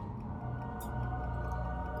hit it.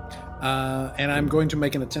 And I'm going to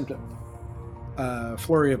make an attempt at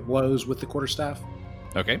flurry of blows with the quarterstaff.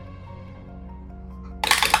 Okay.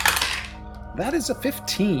 That is a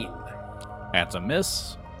 15. That's a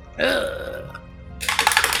miss. And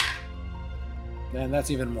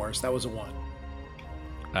that's even worse. That was a 1.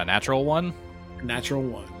 A natural one. Natural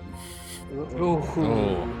 1. Ooh,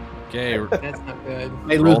 Oh. Okay. that's not good.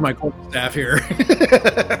 I lose my quarterstaff here.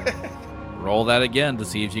 Roll that again to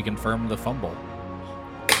see if you confirm the fumble.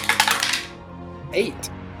 8.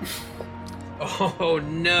 Oh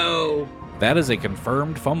no! That is a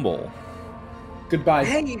confirmed fumble. Goodbye.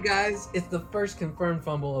 Hey, you guys! It's the first confirmed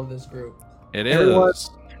fumble of this group. It Everyone- is.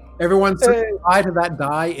 Everyone say Hey. goodbye to that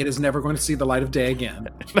die. It is never going to see the light of day again.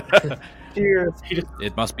 Cheers.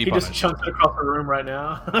 It must be He just punished. chunks it across the room right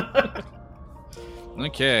now.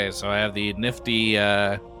 Okay, so I have the nifty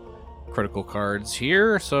critical cards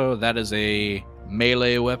here. So that is a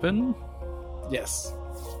melee weapon. Yes.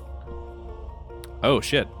 Oh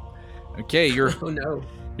shit. Okay, your Oh no!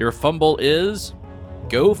 your fumble is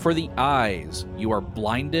go for the eyes. You are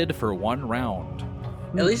blinded for 1 round.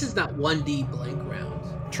 At least it's not 1D blank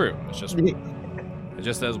round. True. It's just it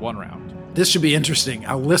just says 1 round. This should be interesting.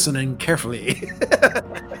 I'll listen in carefully.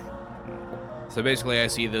 So basically, I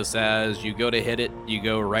see this as you go to hit it, you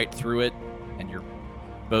go right through it, and your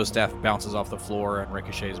bow staff bounces off the floor and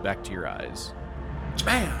ricochets back to your eyes.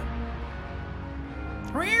 Bam.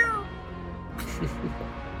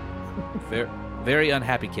 Very, very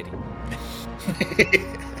unhappy kitty.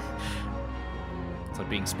 It's like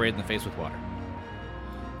being sprayed in the face with water.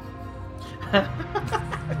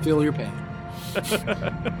 Feel your pain.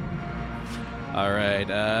 All right,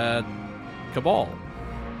 Cabal.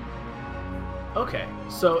 Okay,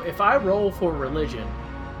 so if I roll for religion,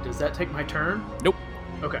 does that take my turn? Nope.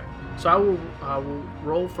 Okay, so I will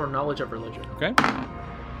roll for knowledge of religion. Okay. Okay,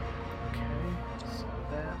 so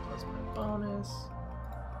that plus my bonus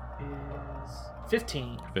is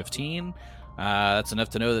 15. 15. That's enough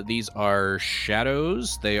to know that these are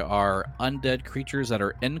shadows. They are undead creatures that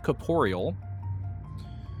are incorporeal.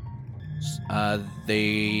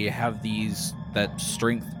 They have that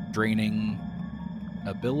strength draining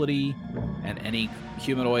ability, and any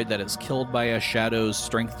humanoid that is killed by a shadow's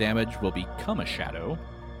strength damage will become a shadow.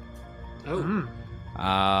 Oh.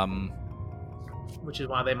 Which is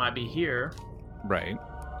why they might be here. Right.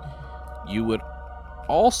 You would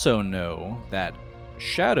also know that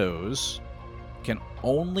shadows can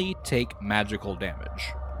only take magical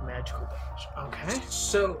damage. Magical damage. Okay.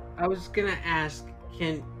 So I was gonna ask,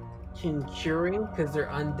 can curing, because they're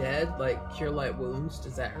undead, like cure light wounds,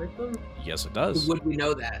 does that hurt them? Yes, it does. Would we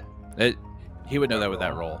know that? He would know that with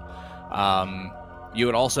that roll. You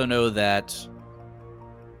would also know that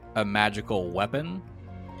a magical weapon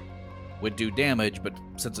would do damage, but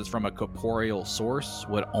since it's from a corporeal source,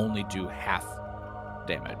 would only do half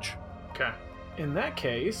damage. Okay. In that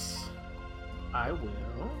case, I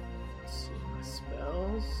will. Let's see my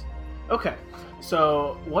spells. Okay.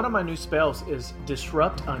 So one of my new spells is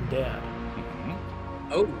Disrupt Undead.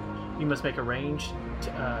 Oh. You must make a ranged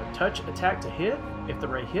touch attack to hit. If the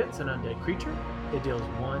ray hits an undead creature, it deals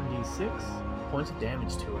 1d6 points of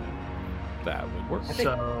damage to it. That would work. I think-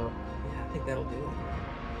 So Yeah, I think that'll do it.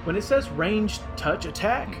 when it says ranged touch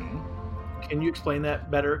attack, can you explain that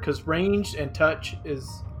better? Because ranged and touch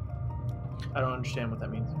is... I don't understand what that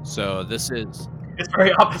means. So this is... It's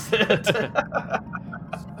very opposite.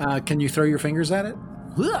 Can you throw your fingers at it?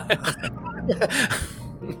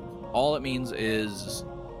 All it means is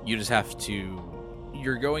you just have to...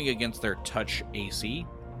 You're going against their touch AC.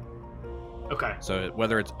 Okay. So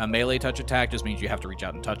whether it's a melee touch attack just means you have to reach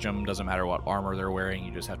out and touch them. Doesn't matter what armor they're wearing.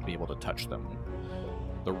 You just have to be able to touch them.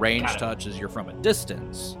 The range Got it. touch is you're from a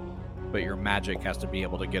distance, but your magic has to be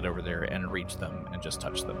able to get over there and reach them and just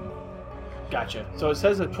touch them. Gotcha. So it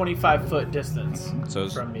says a 25-foot distance So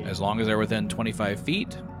from me. as long as they're within 25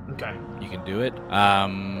 feet, Okay. you can do it.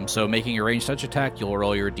 So making a ranged touch attack, you'll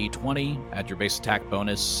roll your d20, add your base attack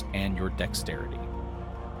bonus, and your dexterity.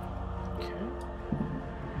 Okay.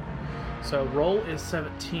 So roll is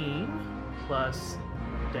 17 plus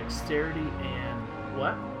dexterity and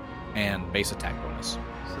what? And base attack bonus.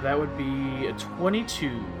 So that would be a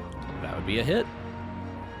 22. That would be a hit.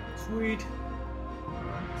 Sweet.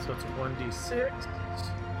 So it's a 1d6.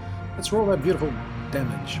 Let's roll that beautiful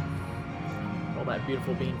damage. All that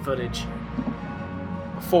beautiful bean footage.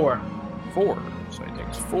 4. 4. So he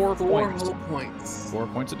takes 4 Four points. whole points. 4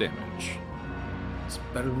 points of damage. It's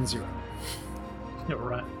better than 0.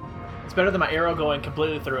 Right. It's better than my arrow going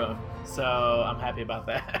completely through him. So I'm happy about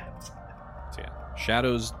that. So yeah,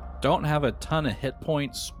 shadows don't have a ton of hit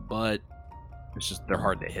points, but it's just they're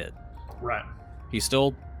hard to hit. Right. He's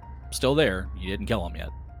still there. You didn't kill him yet,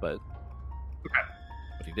 but Okay.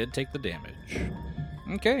 but he did take the damage.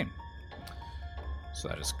 Okay. So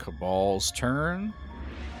that is Cabal's turn.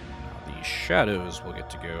 Now the shadows will get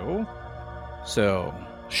to go. So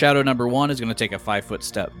shadow number 1 is going to take a 5-foot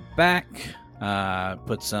step back,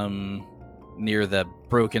 put some near the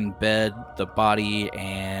broken bed, the body,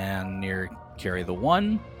 and near Carry the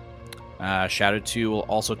 1. Shadow 2 will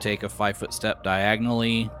also take a 5-foot step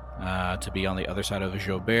diagonally to be on the other side of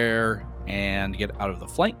Jobert and get out of the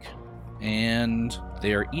flank. And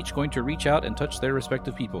they are each going to reach out and touch their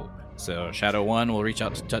respective people. So Shadow 1 will reach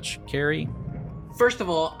out to touch Carrie. First of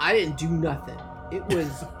all, I didn't do nothing. It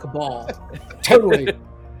was Cabal. Totally.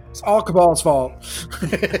 It's all Cabal's fault.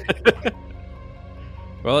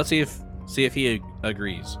 Well, let's see if he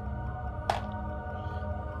agrees.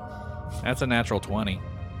 That's a natural 20.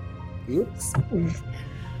 Oops.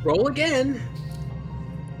 Roll again.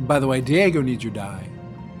 By the way, Diego needs your die.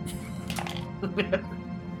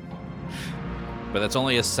 But that's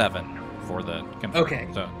only a 7 for the confirm. Okay.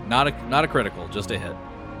 So not a critical, just a hit.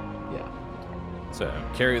 Yeah. So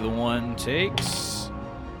Carry the 1 takes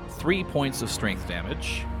 3 points of strength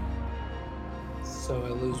damage. So I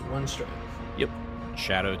lose 1 strength. Yep.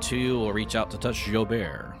 Shadow 2 will reach out to touch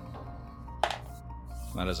Jobert.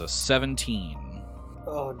 That is a 17.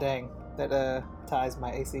 Oh dang, that ties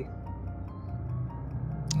my AC.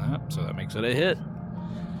 So that makes it a hit.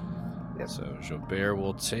 Yep. So Jobert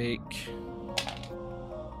will take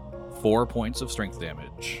 4 points of strength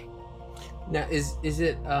damage. Now, is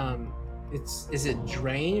it is it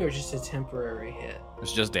drain or just a temporary hit?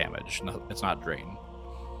 It's just damage. No, it's not drain.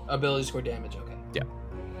 Ability score damage. Okay.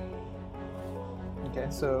 Okay,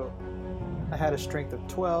 so I had a strength of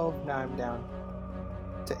 12. Now I'm down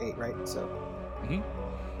to 8, right? So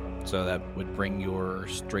So that would bring your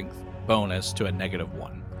strength bonus to a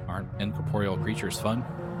 -1. Aren't incorporeal creatures fun?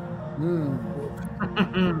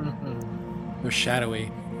 They're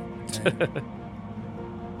shadowy.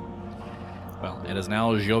 Well, it is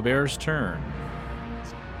now Jobert's turn.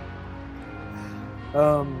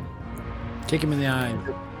 Kick him in the eye.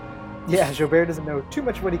 Yeah, Jobert doesn't know too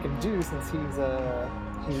much what he can do since he's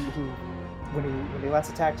when he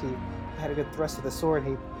last attacked, he had a good thrust of the sword.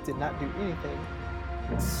 He did not do anything.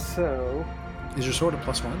 So Is your sword a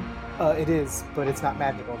 +1? it is, but it's not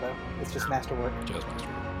magical though. It's just masterwork. Just master.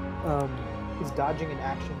 Is dodging an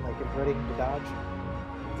action, like if ready to dodge?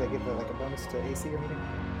 Does that give like a bonus to AC or anything?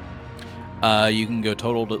 You can go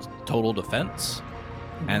total defense,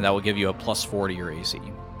 and that will give you a +4 to your AC.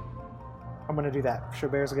 I'm gonna do that.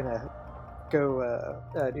 Jobert's gonna go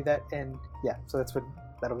do that, and yeah, so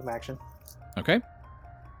that'll be my action. Okay.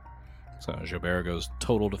 So Jobert goes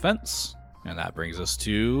total defense, and that brings us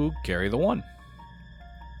to carry the 1.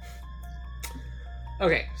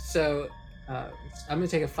 Okay, so I'm gonna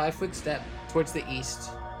take a 5-foot step towards the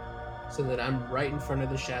east, so that I'm right in front of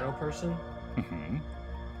the shadow person. Mm-hmm.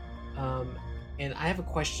 And I have a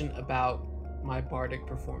question about my bardic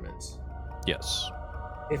performance. Yes.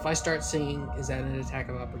 If I start singing, is that an attack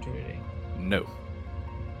of opportunity? No.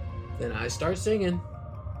 Then I start singing.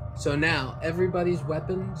 So now everybody's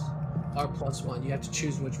weapons are +1. You have to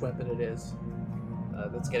choose which weapon it is.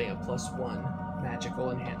 That's getting a +1 magical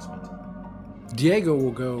enhancement. Diego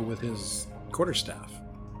will go with his quarterstaff.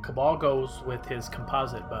 Cabal goes with his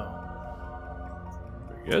composite bow.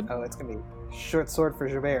 Very good. Oh, it's gonna be short sword for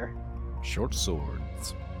Jobert. Short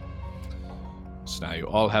swords. So now you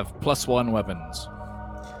all have +1 weapons.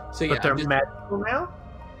 So yeah, But they're magical now?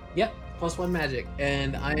 Yep, +1 magic,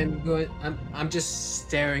 and I'm just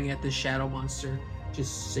staring at the shadow monster,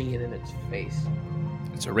 just singing in its face.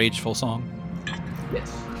 It's a rageful song.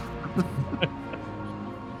 Yes.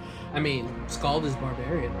 I mean, Scald is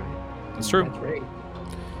barbarian, right? That's true. That's right.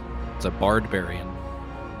 It's a bardbarian.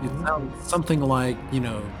 It sounds something like,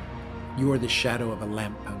 you are the shadow of a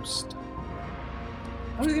lamppost.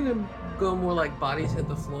 I was gonna go more like bodies hit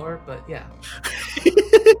the floor, but yeah.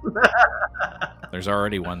 There's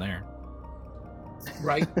already one there.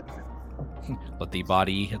 Right. Let the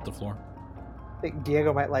body hit the floor. I think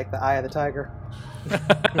Diego might like the eye of the tiger.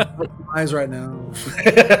 Eyes right now.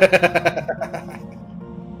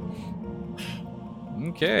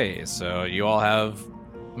 Okay, so you all have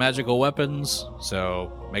magical weapons,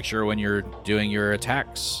 so make sure when you're doing your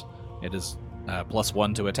attacks, it is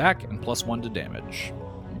 +1 to attack and +1 to damage.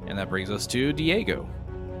 And that brings us to Diego.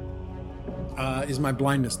 Is my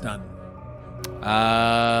blindness done?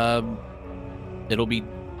 It'll be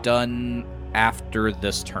done after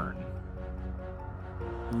this turn.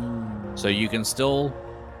 So you can still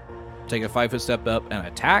take a 5-foot step up and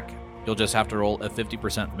attack. You'll just have to roll a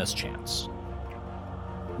 50% miss chance.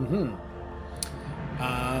 Mm-hmm.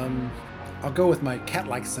 I'll go with my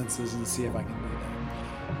cat-like senses and see if I can do that.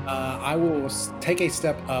 I will take a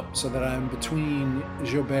step up so that I'm between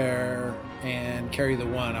Jobert and Carry the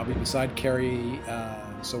One. I'll be beside Carry,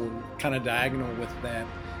 so we're kind of diagonal with that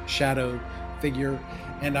shadow figure,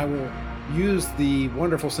 and I will use the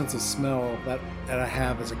wonderful sense of smell that I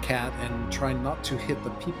have as a cat and try not to hit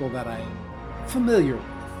the people that I'm familiar with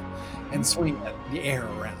and swing the air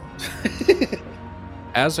around.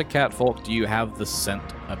 As a cat folk, do you have the scent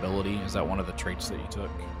ability? Is that one of the traits that you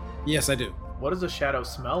took? Yes, I do. What does a shadow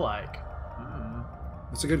smell like?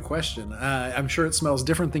 That's a good question. I'm sure it smells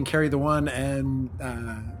different than Carry the One and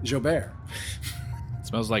Jobert. It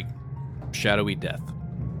smells like shadowy death.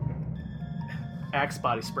 Axe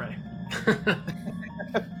body spray.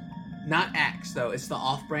 Not Axe though. It's the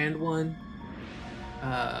off-brand one.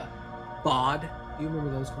 Bod. Do you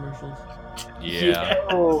remember those commercials? Yeah.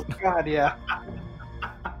 Oh God, yeah.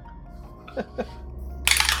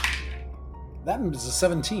 That is a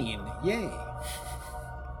 17. Yay.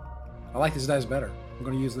 I like these dice better. I'm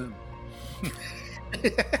going to use them.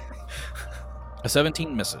 A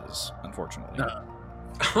 17 misses, unfortunately.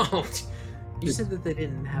 Oh, you said that they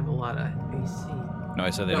didn't have a lot of AC. No, I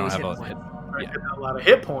said they No, don't it's have hit a point. hit. Yeah, A lot of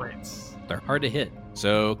hit points. they're hard to hit.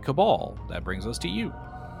 So, Cabal, that brings us to you.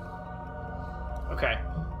 Okay,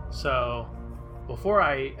 so before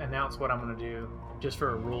I announce what I'm going to do, just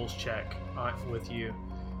for a rules check with you.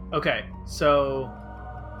 Okay, so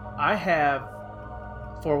I have,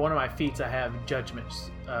 for one of my feats, I have Judgment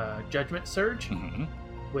Surge, Mm-hmm.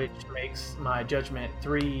 which makes my Judgment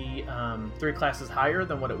three classes higher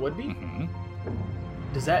than what it would be. Mm-hmm.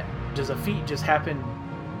 Does a feat just happen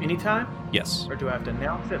anytime, Yes. or do I have to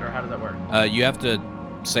announce it, or how does that work? You have to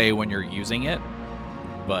say when you're using it,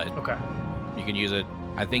 but Okay. you can use it.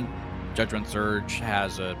 I think Judgment Surge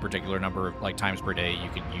has a particular number of times per day you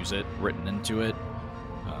can use it written into it.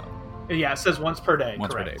 Yeah, it says once per day.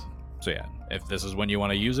 Once per correct. day. So yeah, if this is when you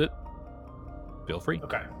want to use it, feel free.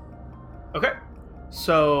 Okay.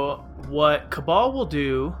 So what Cabal will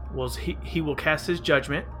do was he will cast his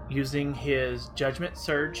Judgment using his Judgment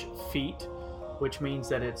Surge feat, which means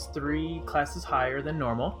that it's 3 classes higher than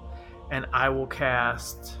normal, and I will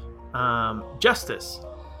cast Justice,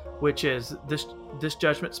 which is this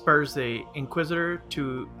Judgment spurs the Inquisitor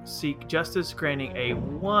to seek justice, granting a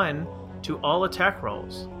 1 to all attack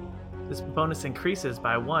rolls. This bonus increases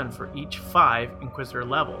by 1 for each 5 Inquisitor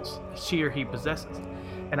levels she or he possesses.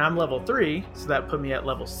 And I'm level 3, so that put me at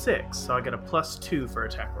level 6, so I get a +2 for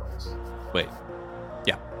attack rolls. Wait.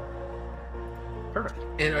 Yeah. Perfect.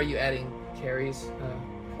 And are you adding Carrie's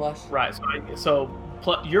plus? Right,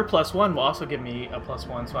 your +1 will also give me a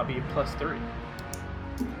 +1, so I'll be +3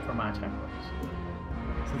 for my attack rolls.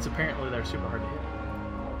 Since apparently they're super hard to hit.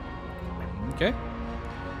 Okay.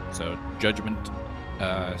 So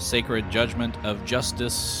Sacred Judgment of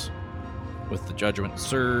Justice with the Judgment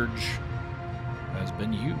Surge has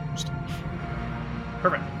been used.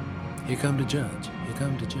 Perfect. Here come the judge. Here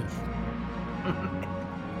come the judge.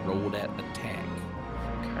 Roll that attack.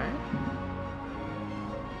 Okay.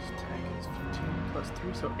 This attack is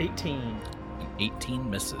 15 +3, so 18. 18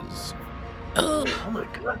 misses. Oh my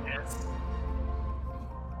goodness.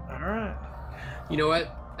 Alright. You know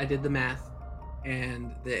what? I did the math,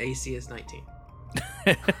 and the AC is 19.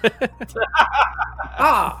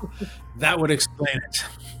 Ah, that would explain it.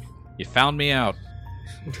 You found me out.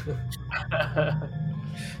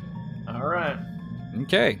 Alright.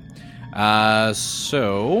 Okay.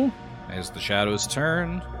 So, as the Shadow's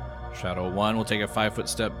turn, Shadow 1 will take a 5-foot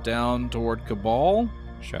step down toward Cabal.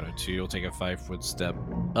 Shadow 2 will take a 5-foot step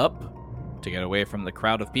up to get away from the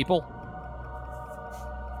crowd of people.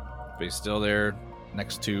 But he's still there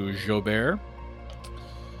next to Jobert.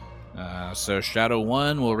 So Shadow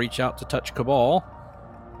 1 will reach out to touch Cabal.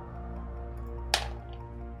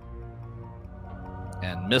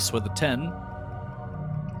 And miss with a 10.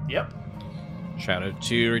 Yep. Shadow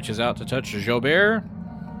 2 reaches out to touch Jobert.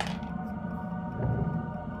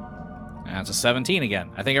 And it's a 17 again.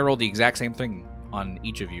 I think I rolled the exact same thing on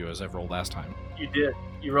each of you as I've rolled last time. You did.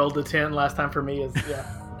 You rolled a 10 last time for me. Yeah.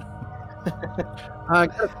 I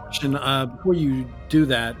got a question before you do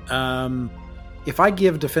that. If I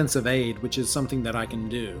give defensive aid, which is something that I can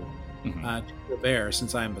do Mhm. to Bear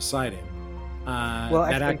since I am beside him, Well,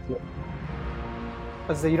 that actually,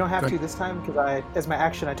 so you don't have to this time because as my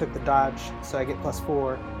action, I took the dodge, so I get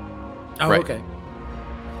 +4. Oh, Right. okay.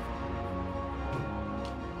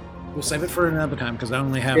 We'll save it for another time because I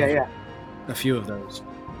only have Yeah. a few of those.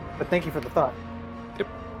 But thank you for the thought.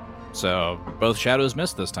 So both Shadows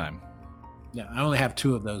missed this time. Yeah, I only have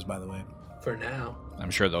 2 of those, by the way. For now. I'm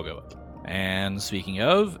sure they'll go up. And speaking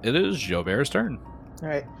of, it is Jobert's turn. All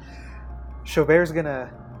right. Chaubert's gonna.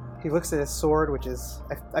 He looks at his sword, which is.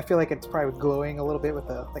 I feel like it's probably glowing a little bit with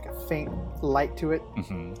a faint light to it.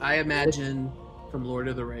 Mhm. I imagine from Lord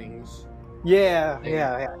of the Rings. Yeah.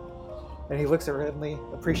 And he looks at Ridley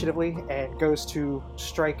appreciatively and goes to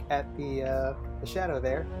strike at the shadow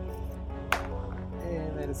there.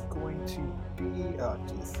 And that is going to be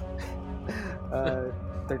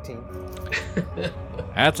 13.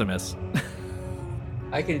 That's a miss.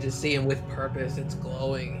 I can just see him with purpose. It's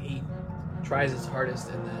glowing. He tries his hardest,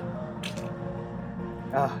 and then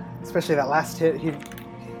Especially that last hit, he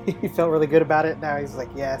felt really good about it. Now he's like,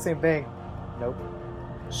 yeah, same thing. Nope.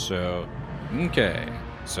 So, okay.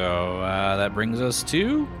 So that brings us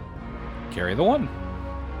to Carry the 1.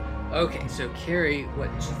 okay. So Carrie, what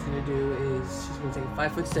she's gonna do is she's gonna take a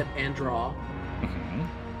 5-foot step and draw. Mhm.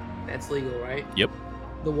 That's legal, right? Yep.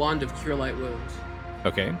 The wand of Cure Light Wounds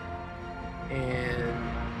Okay. and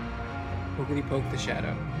pokety poke the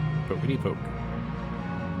shadow. Pokety poke.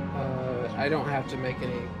 I don't have to make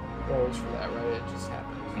any rolls for that, right? It just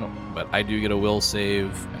happens. No, but I do get a will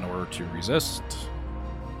save in order to resist.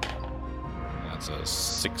 That's a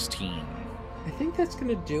 16. I think that's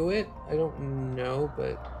gonna do it. I don't know,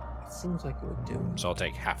 but it seems like it would do it. So I'll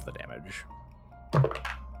take half the damage.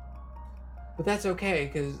 But that's okay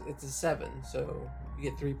because it's a 7, so you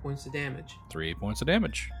get 3 points of damage. 3 points of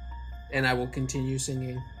damage. and I will continue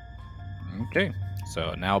singing. Okay,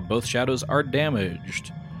 so now both shadows are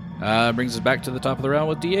damaged. Brings us back to the top of the round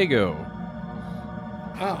with Diego.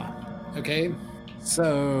 Okay.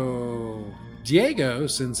 So Diego,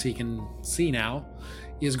 since he can see now,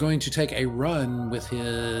 is going to take a run with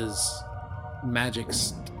his magic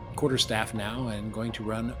quarterstaff now and going to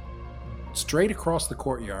run straight across the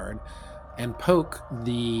courtyard and poke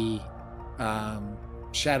the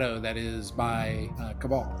shadow that is by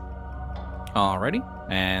Cabal. Alrighty,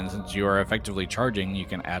 and since you are effectively charging, you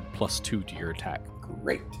can add +2 to your attack.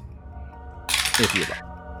 Great. If you'd like.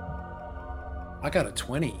 I got a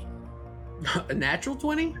 20. A natural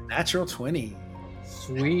 20? Natural 20.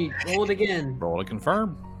 Sweet. Roll it again. Roll to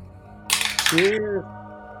confirm. Cheers.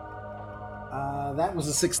 That was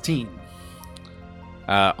a 16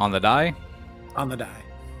 On the die, on the die.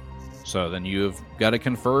 so then you've got a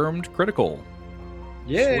confirmed critical.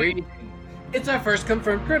 Sweet. It's our first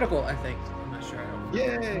confirmed critical, I think. I'm not sure. I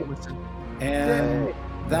don't Yay. listen. And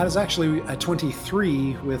that is actually a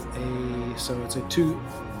 23 with so it's a 2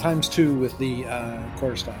 times 2 with the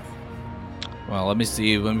quarterstaff. Well, let me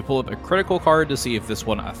see. Let me pull up a critical card to see if this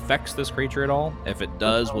one affects this creature at all. If it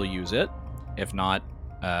does, we'll use it. If not,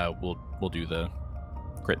 we'll do the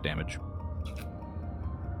crit damage.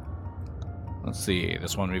 Let's see.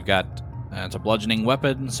 This one we've got. It's a bludgeoning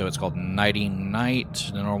weapon, so it's called Nighty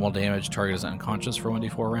Night. The normal damage, target is unconscious for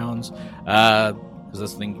 1d4 rounds. Because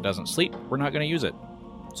this thing doesn't sleep, we're not going to use it.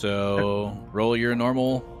 So roll your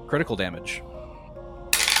normal critical damage.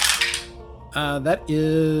 That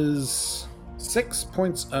is 6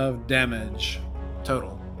 points of damage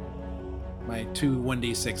total. My 2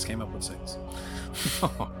 1d6 came up with 6.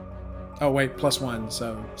 Oh, wait, +1,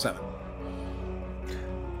 so 7.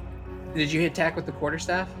 Did you attack with the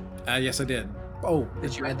quarterstaff? Yes, I did. Oh,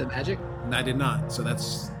 Did you add the magic? I did not, so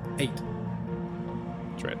that's 8.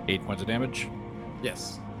 That's right. 8 points of damage.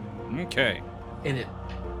 Yes. Okay. And it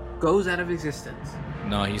goes out of existence.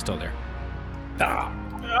 No, he's still there.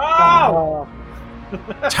 Oh!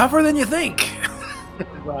 Tougher than you think.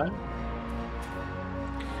 Right.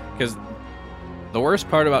 Because the worst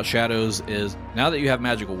part about shadows is now that you have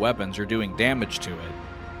magical weapons, you're doing damage to it.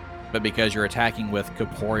 But because you're attacking with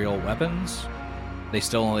corporeal weapons, they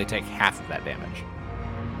still only take half of that damage.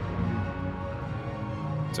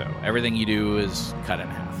 So everything you do is cut in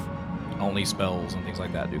half. Only spells and things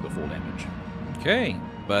like that do the full damage. Okay,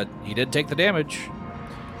 but he did take the damage.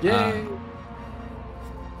 Yay.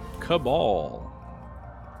 Cabal.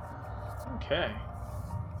 Okay.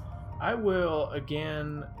 I will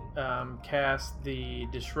again cast the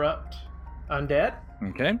Disrupt Undead.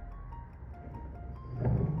 Okay.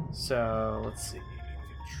 So let's see.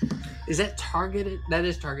 Is that targeted? That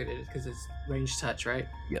is targeted because it's ranged touch, right?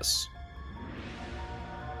 Yes.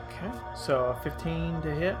 Okay. So 15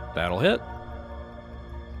 to hit. That'll hit.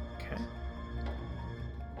 Okay.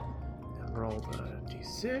 And roll the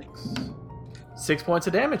d6. 6 points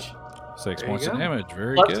of damage. 6 There points you of go. damage.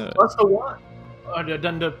 Very Plus, good. plus the 1. Oh, it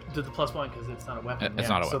doesn't do the +1 because it's not a weapon. It's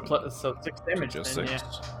not a weapon. So 6 damage. Just then, 6.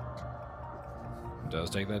 Does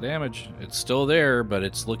take that damage. It's still there, but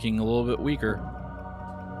it's looking a little bit weaker.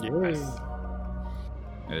 Nice.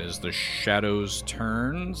 It is the Shadow's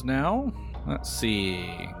turns now. Let's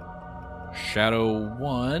see. Shadow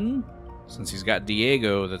 1, since he's got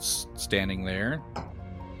Diego that's standing there,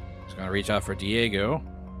 he's going to reach out for Diego.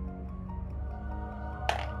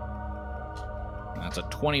 That's a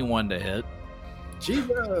 21 to hit.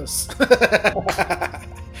 Jesus.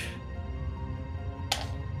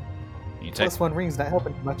 You take, +1 ring's not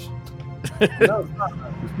helping much. No, it's not.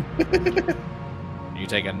 you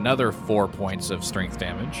take another 4 points of strength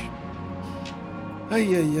damage. Ay,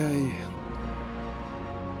 ay, ay.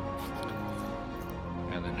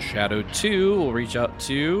 And then Shadow 2 will reach out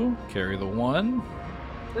to carry the 1.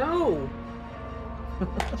 No.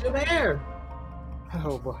 Javert.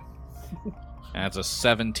 Oh boy. And that's a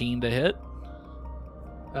 17 to hit.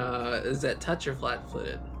 Is that touch or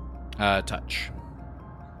flat-footed? Touch.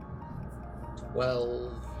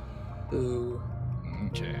 12. Ooh.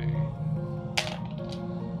 Okay.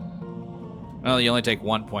 Well, you only take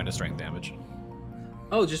 1 point of strength damage.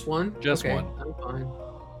 Oh, just one? Just Okay, one. I'm fine.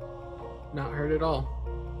 Not hurt at all.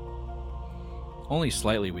 Only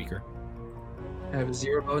slightly weaker. I have a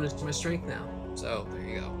 0 bonus to my strength now. So, there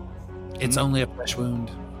you go. It's only a flesh wound.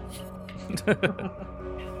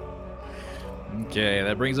 Okay,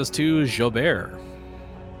 that brings us to Jobert.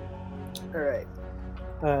 All right.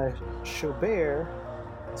 Chaubert.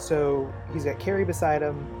 So he's got Carrie beside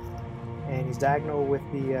him, and he's diagonal with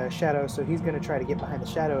the shadow. So he's going to try to get behind the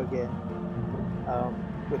shadow again,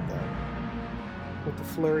 with the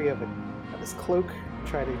flurry of his cloak.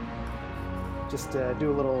 Try to just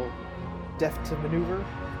do a little deft maneuver.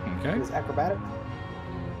 Okay. His acrobatic.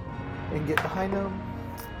 And get behind them.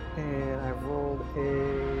 And I rolled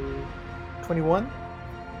a 21.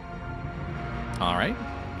 All right.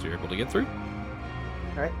 So you're able to get through.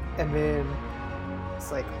 Alright. And then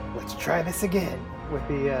it's like, let's try this again with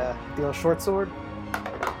the old short sword.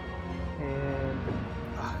 And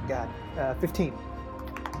oh god. 15.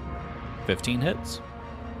 15 hits.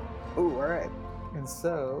 Oh, alright. And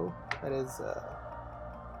so that is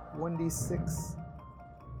 1d6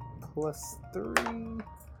 plus 3.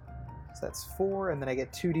 So that's 4, and then I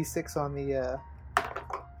get 2d6 on the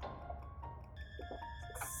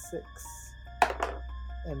 6,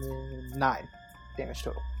 and then 9 damage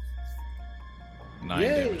total. 9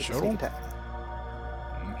 Yay. damage Same total. attack.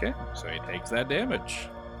 Okay. So he takes that damage.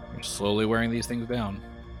 You're slowly wearing these things down.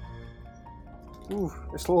 Ooh,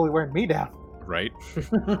 they're slowly wearing me down. Right?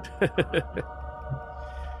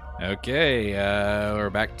 Okay. We're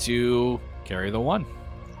back to carry the 1.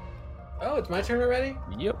 Oh, it's my turn already?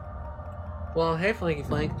 Yep. Well, hey, Flanky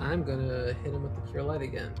Flank, I'm gonna hit him with the Cure Light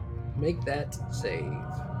again. Make that save.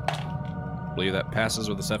 Believe that passes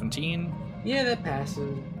with a 17. Yeah, that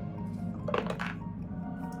passes.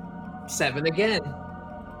 7 again.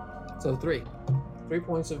 So 3. 3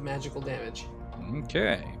 points of magical damage.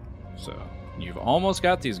 Okay. So you've almost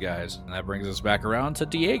got these guys. And that brings us back around to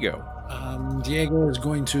Diego. Diego is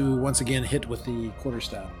going to once again hit with the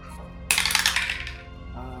quarterstaff.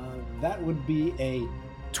 That would be a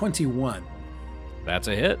 21 That's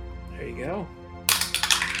a hit. There you go.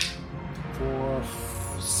 for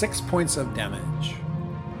 6 points of damage.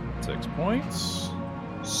 6 points.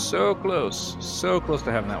 So close. So close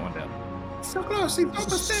to having that one down. So close, he's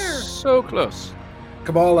almost there. So close.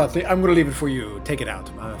 Cabal, I'm going to leave it for you. Take it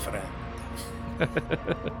out, my friend.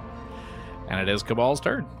 And it is Cabal's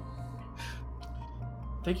turn.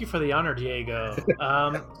 Thank you for the honor, Diego. So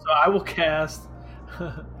I will cast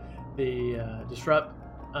the Disrupt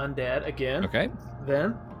Undead again. Okay.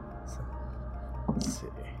 Then, let's see.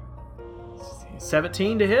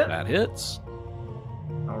 17 to hit. That hits.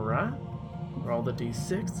 All right. Roll the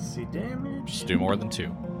d6 to see damage. Just do more than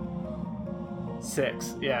 2.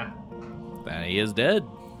 6. Yeah. Then he is dead.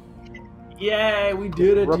 Yay, we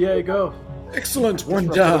did it, Diego. Excellent, one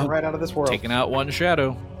Disrupted him down. right out of this world. Taking out one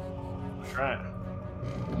shadow. All right.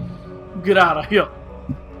 Get out of here.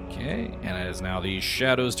 Okay. And it is now the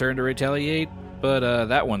shadow's turn to retaliate. But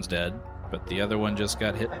that one's dead. But the other one just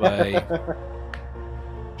got hit by...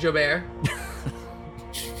 Jobert.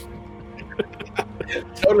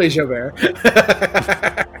 Totally Jobert.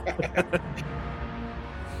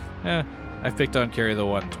 I've picked on carry the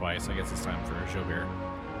 1 twice. I guess it's time for Jobert.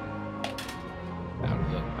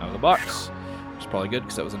 Out of the box. Which is probably good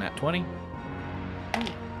because that was a nat 20.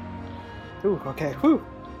 Ooh, okay. Whew.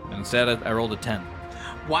 And instead I rolled a 10.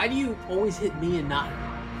 Why do you always hit me and not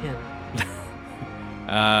him?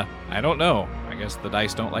 I don't know. I guess the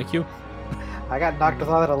dice don't like you. I got knocked with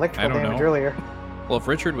all that I electrical don't damage know. earlier. Well, if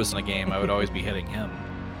Richard was in a game, I would always be hitting him.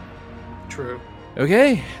 True.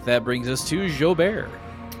 Okay, that brings us to Jobert.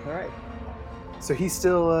 All right. So he's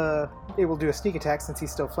still able to do a sneak attack since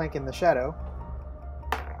he's still flanking the shadow.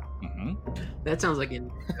 Mm-hmm. That sounds like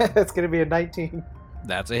an It's going to be a 19.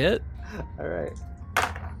 That's a hit. All right.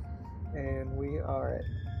 And we are at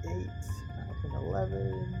 8, 9, 10,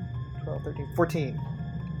 11, 12, 13, 14.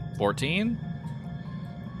 14.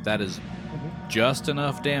 That is just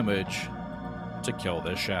enough damage to kill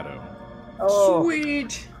this shadow. Oh,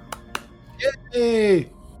 sweet. Hey!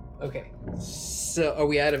 Okay. So, are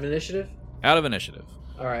we out of initiative? Out of initiative.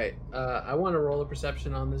 All right. I want to roll a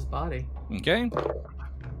perception on this body. Okay.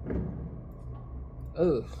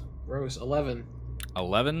 Oh, gross. 11.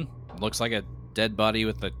 11. Looks like a dead body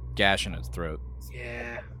with a gash in its throat.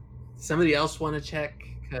 Yeah. Somebody else want to check?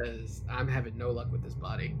 Because I'm having no luck with this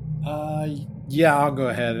body. Yeah, I'll go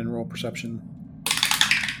ahead and roll perception.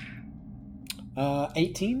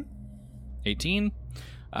 18? 18.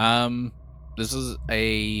 This is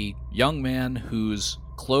a young man whose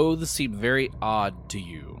clothes seem very odd to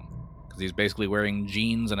you. Because he's basically wearing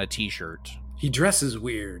jeans and a t-shirt. He dresses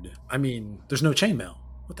weird. I mean, there's no chainmail.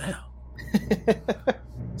 What the hell?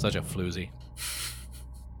 Such a floozy.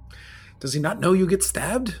 Does he not know you get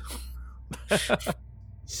stabbed?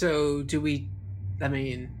 So, do we... I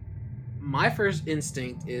mean, my first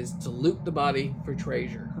instinct is to loot the body for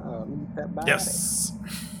treasure. loot that body. Yes.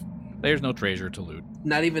 There's no treasure to loot.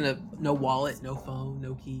 Not even no wallet, no phone,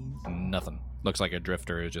 no keys. Nothing. Looks like a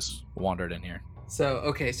drifter who just wandered in here. So,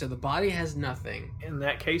 okay, so the body has nothing. In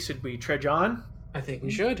that case, should we trudge on? I think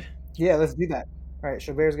we should. Yeah, let's do that. All right,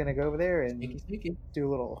 Chabert's going to go over there and Sneaky, sneaky. do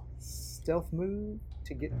a little stealth move.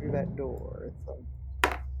 to get through that door.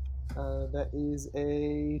 That is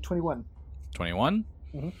a 21. 21?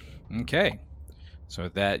 Okay. So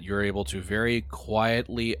with that, you're able to very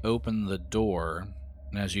quietly open the door.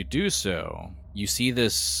 And as you do so, you see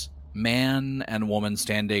this man and woman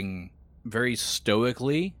standing very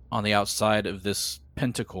stoically on the outside of this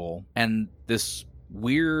pentacle, and this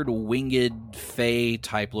weird winged fae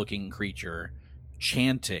type looking creature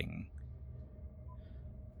chanting.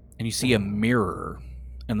 And you see a mirror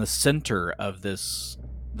in the center of this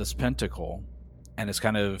pentacle, and it's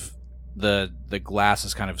kind of the glass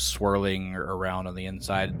is kind of swirling around on the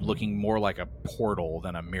inside, looking more like a portal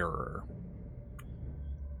than a mirror,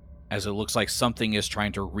 as it looks like something is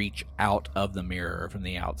trying to reach out of the mirror from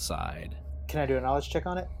the outside. Can I do a knowledge check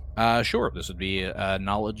on it? Sure. This would be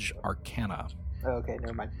knowledge arcana. Oh, okay,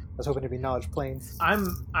 never mind. I was hoping to be knowledge planes.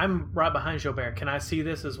 I'm right behind Gilbert. Can I see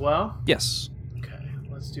this as well? Yes. Okay,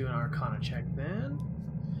 let's do an arcana check then.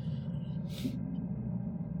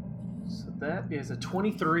 So that is a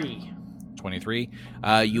 23. 23.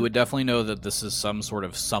 You would definitely know that this is some sort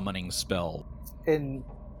of summoning spell. And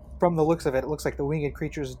from the looks of it, it looks like the winged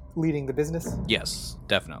creature's leading the business. Yes,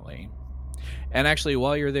 definitely. And actually,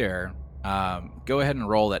 while you're there, go ahead and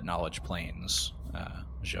roll that knowledge planes,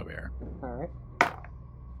 Jobert. All right.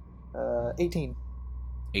 18.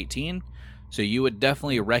 18. So you would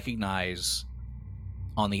definitely recognize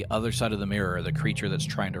on the other side of the mirror the creature that's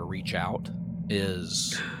trying to reach out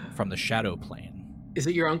is from the shadow plane. Is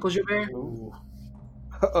it your Uncle Javert? Ooh.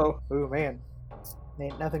 Uh-oh. Ooh, man.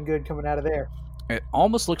 Ain't nothing good coming out of there. It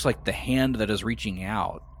almost looks like the hand that is reaching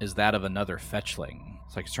out is that of another fetchling.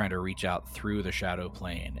 It's like it's trying to reach out through the shadow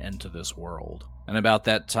plane into this world. And about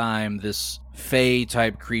that time, this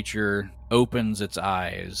fae-type creature opens its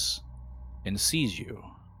eyes and sees you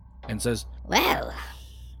and says, Well,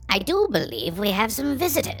 I do believe we have some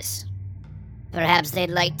visitors. Perhaps they'd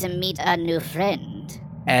like to meet a new friend.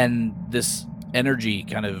 and this energy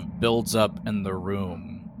kind of builds up in the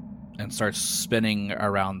room and starts spinning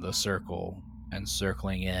around the circle and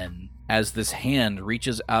circling in. As this hand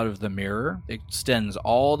reaches out of the mirror, it extends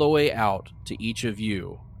all the way out to each of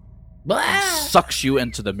you and sucks you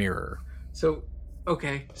into the mirror. So,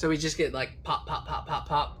 okay, so we just get like pop, pop, pop, pop,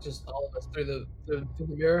 pop, just all of us through the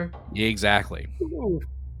mirror. Exactly. Well,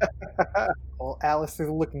 Alice through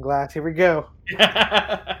the looking glass. Here we go.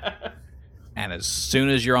 And as soon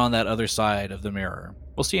as you're on that other side of the mirror,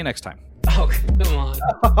 we'll see you next time. Oh, come on.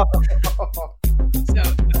 So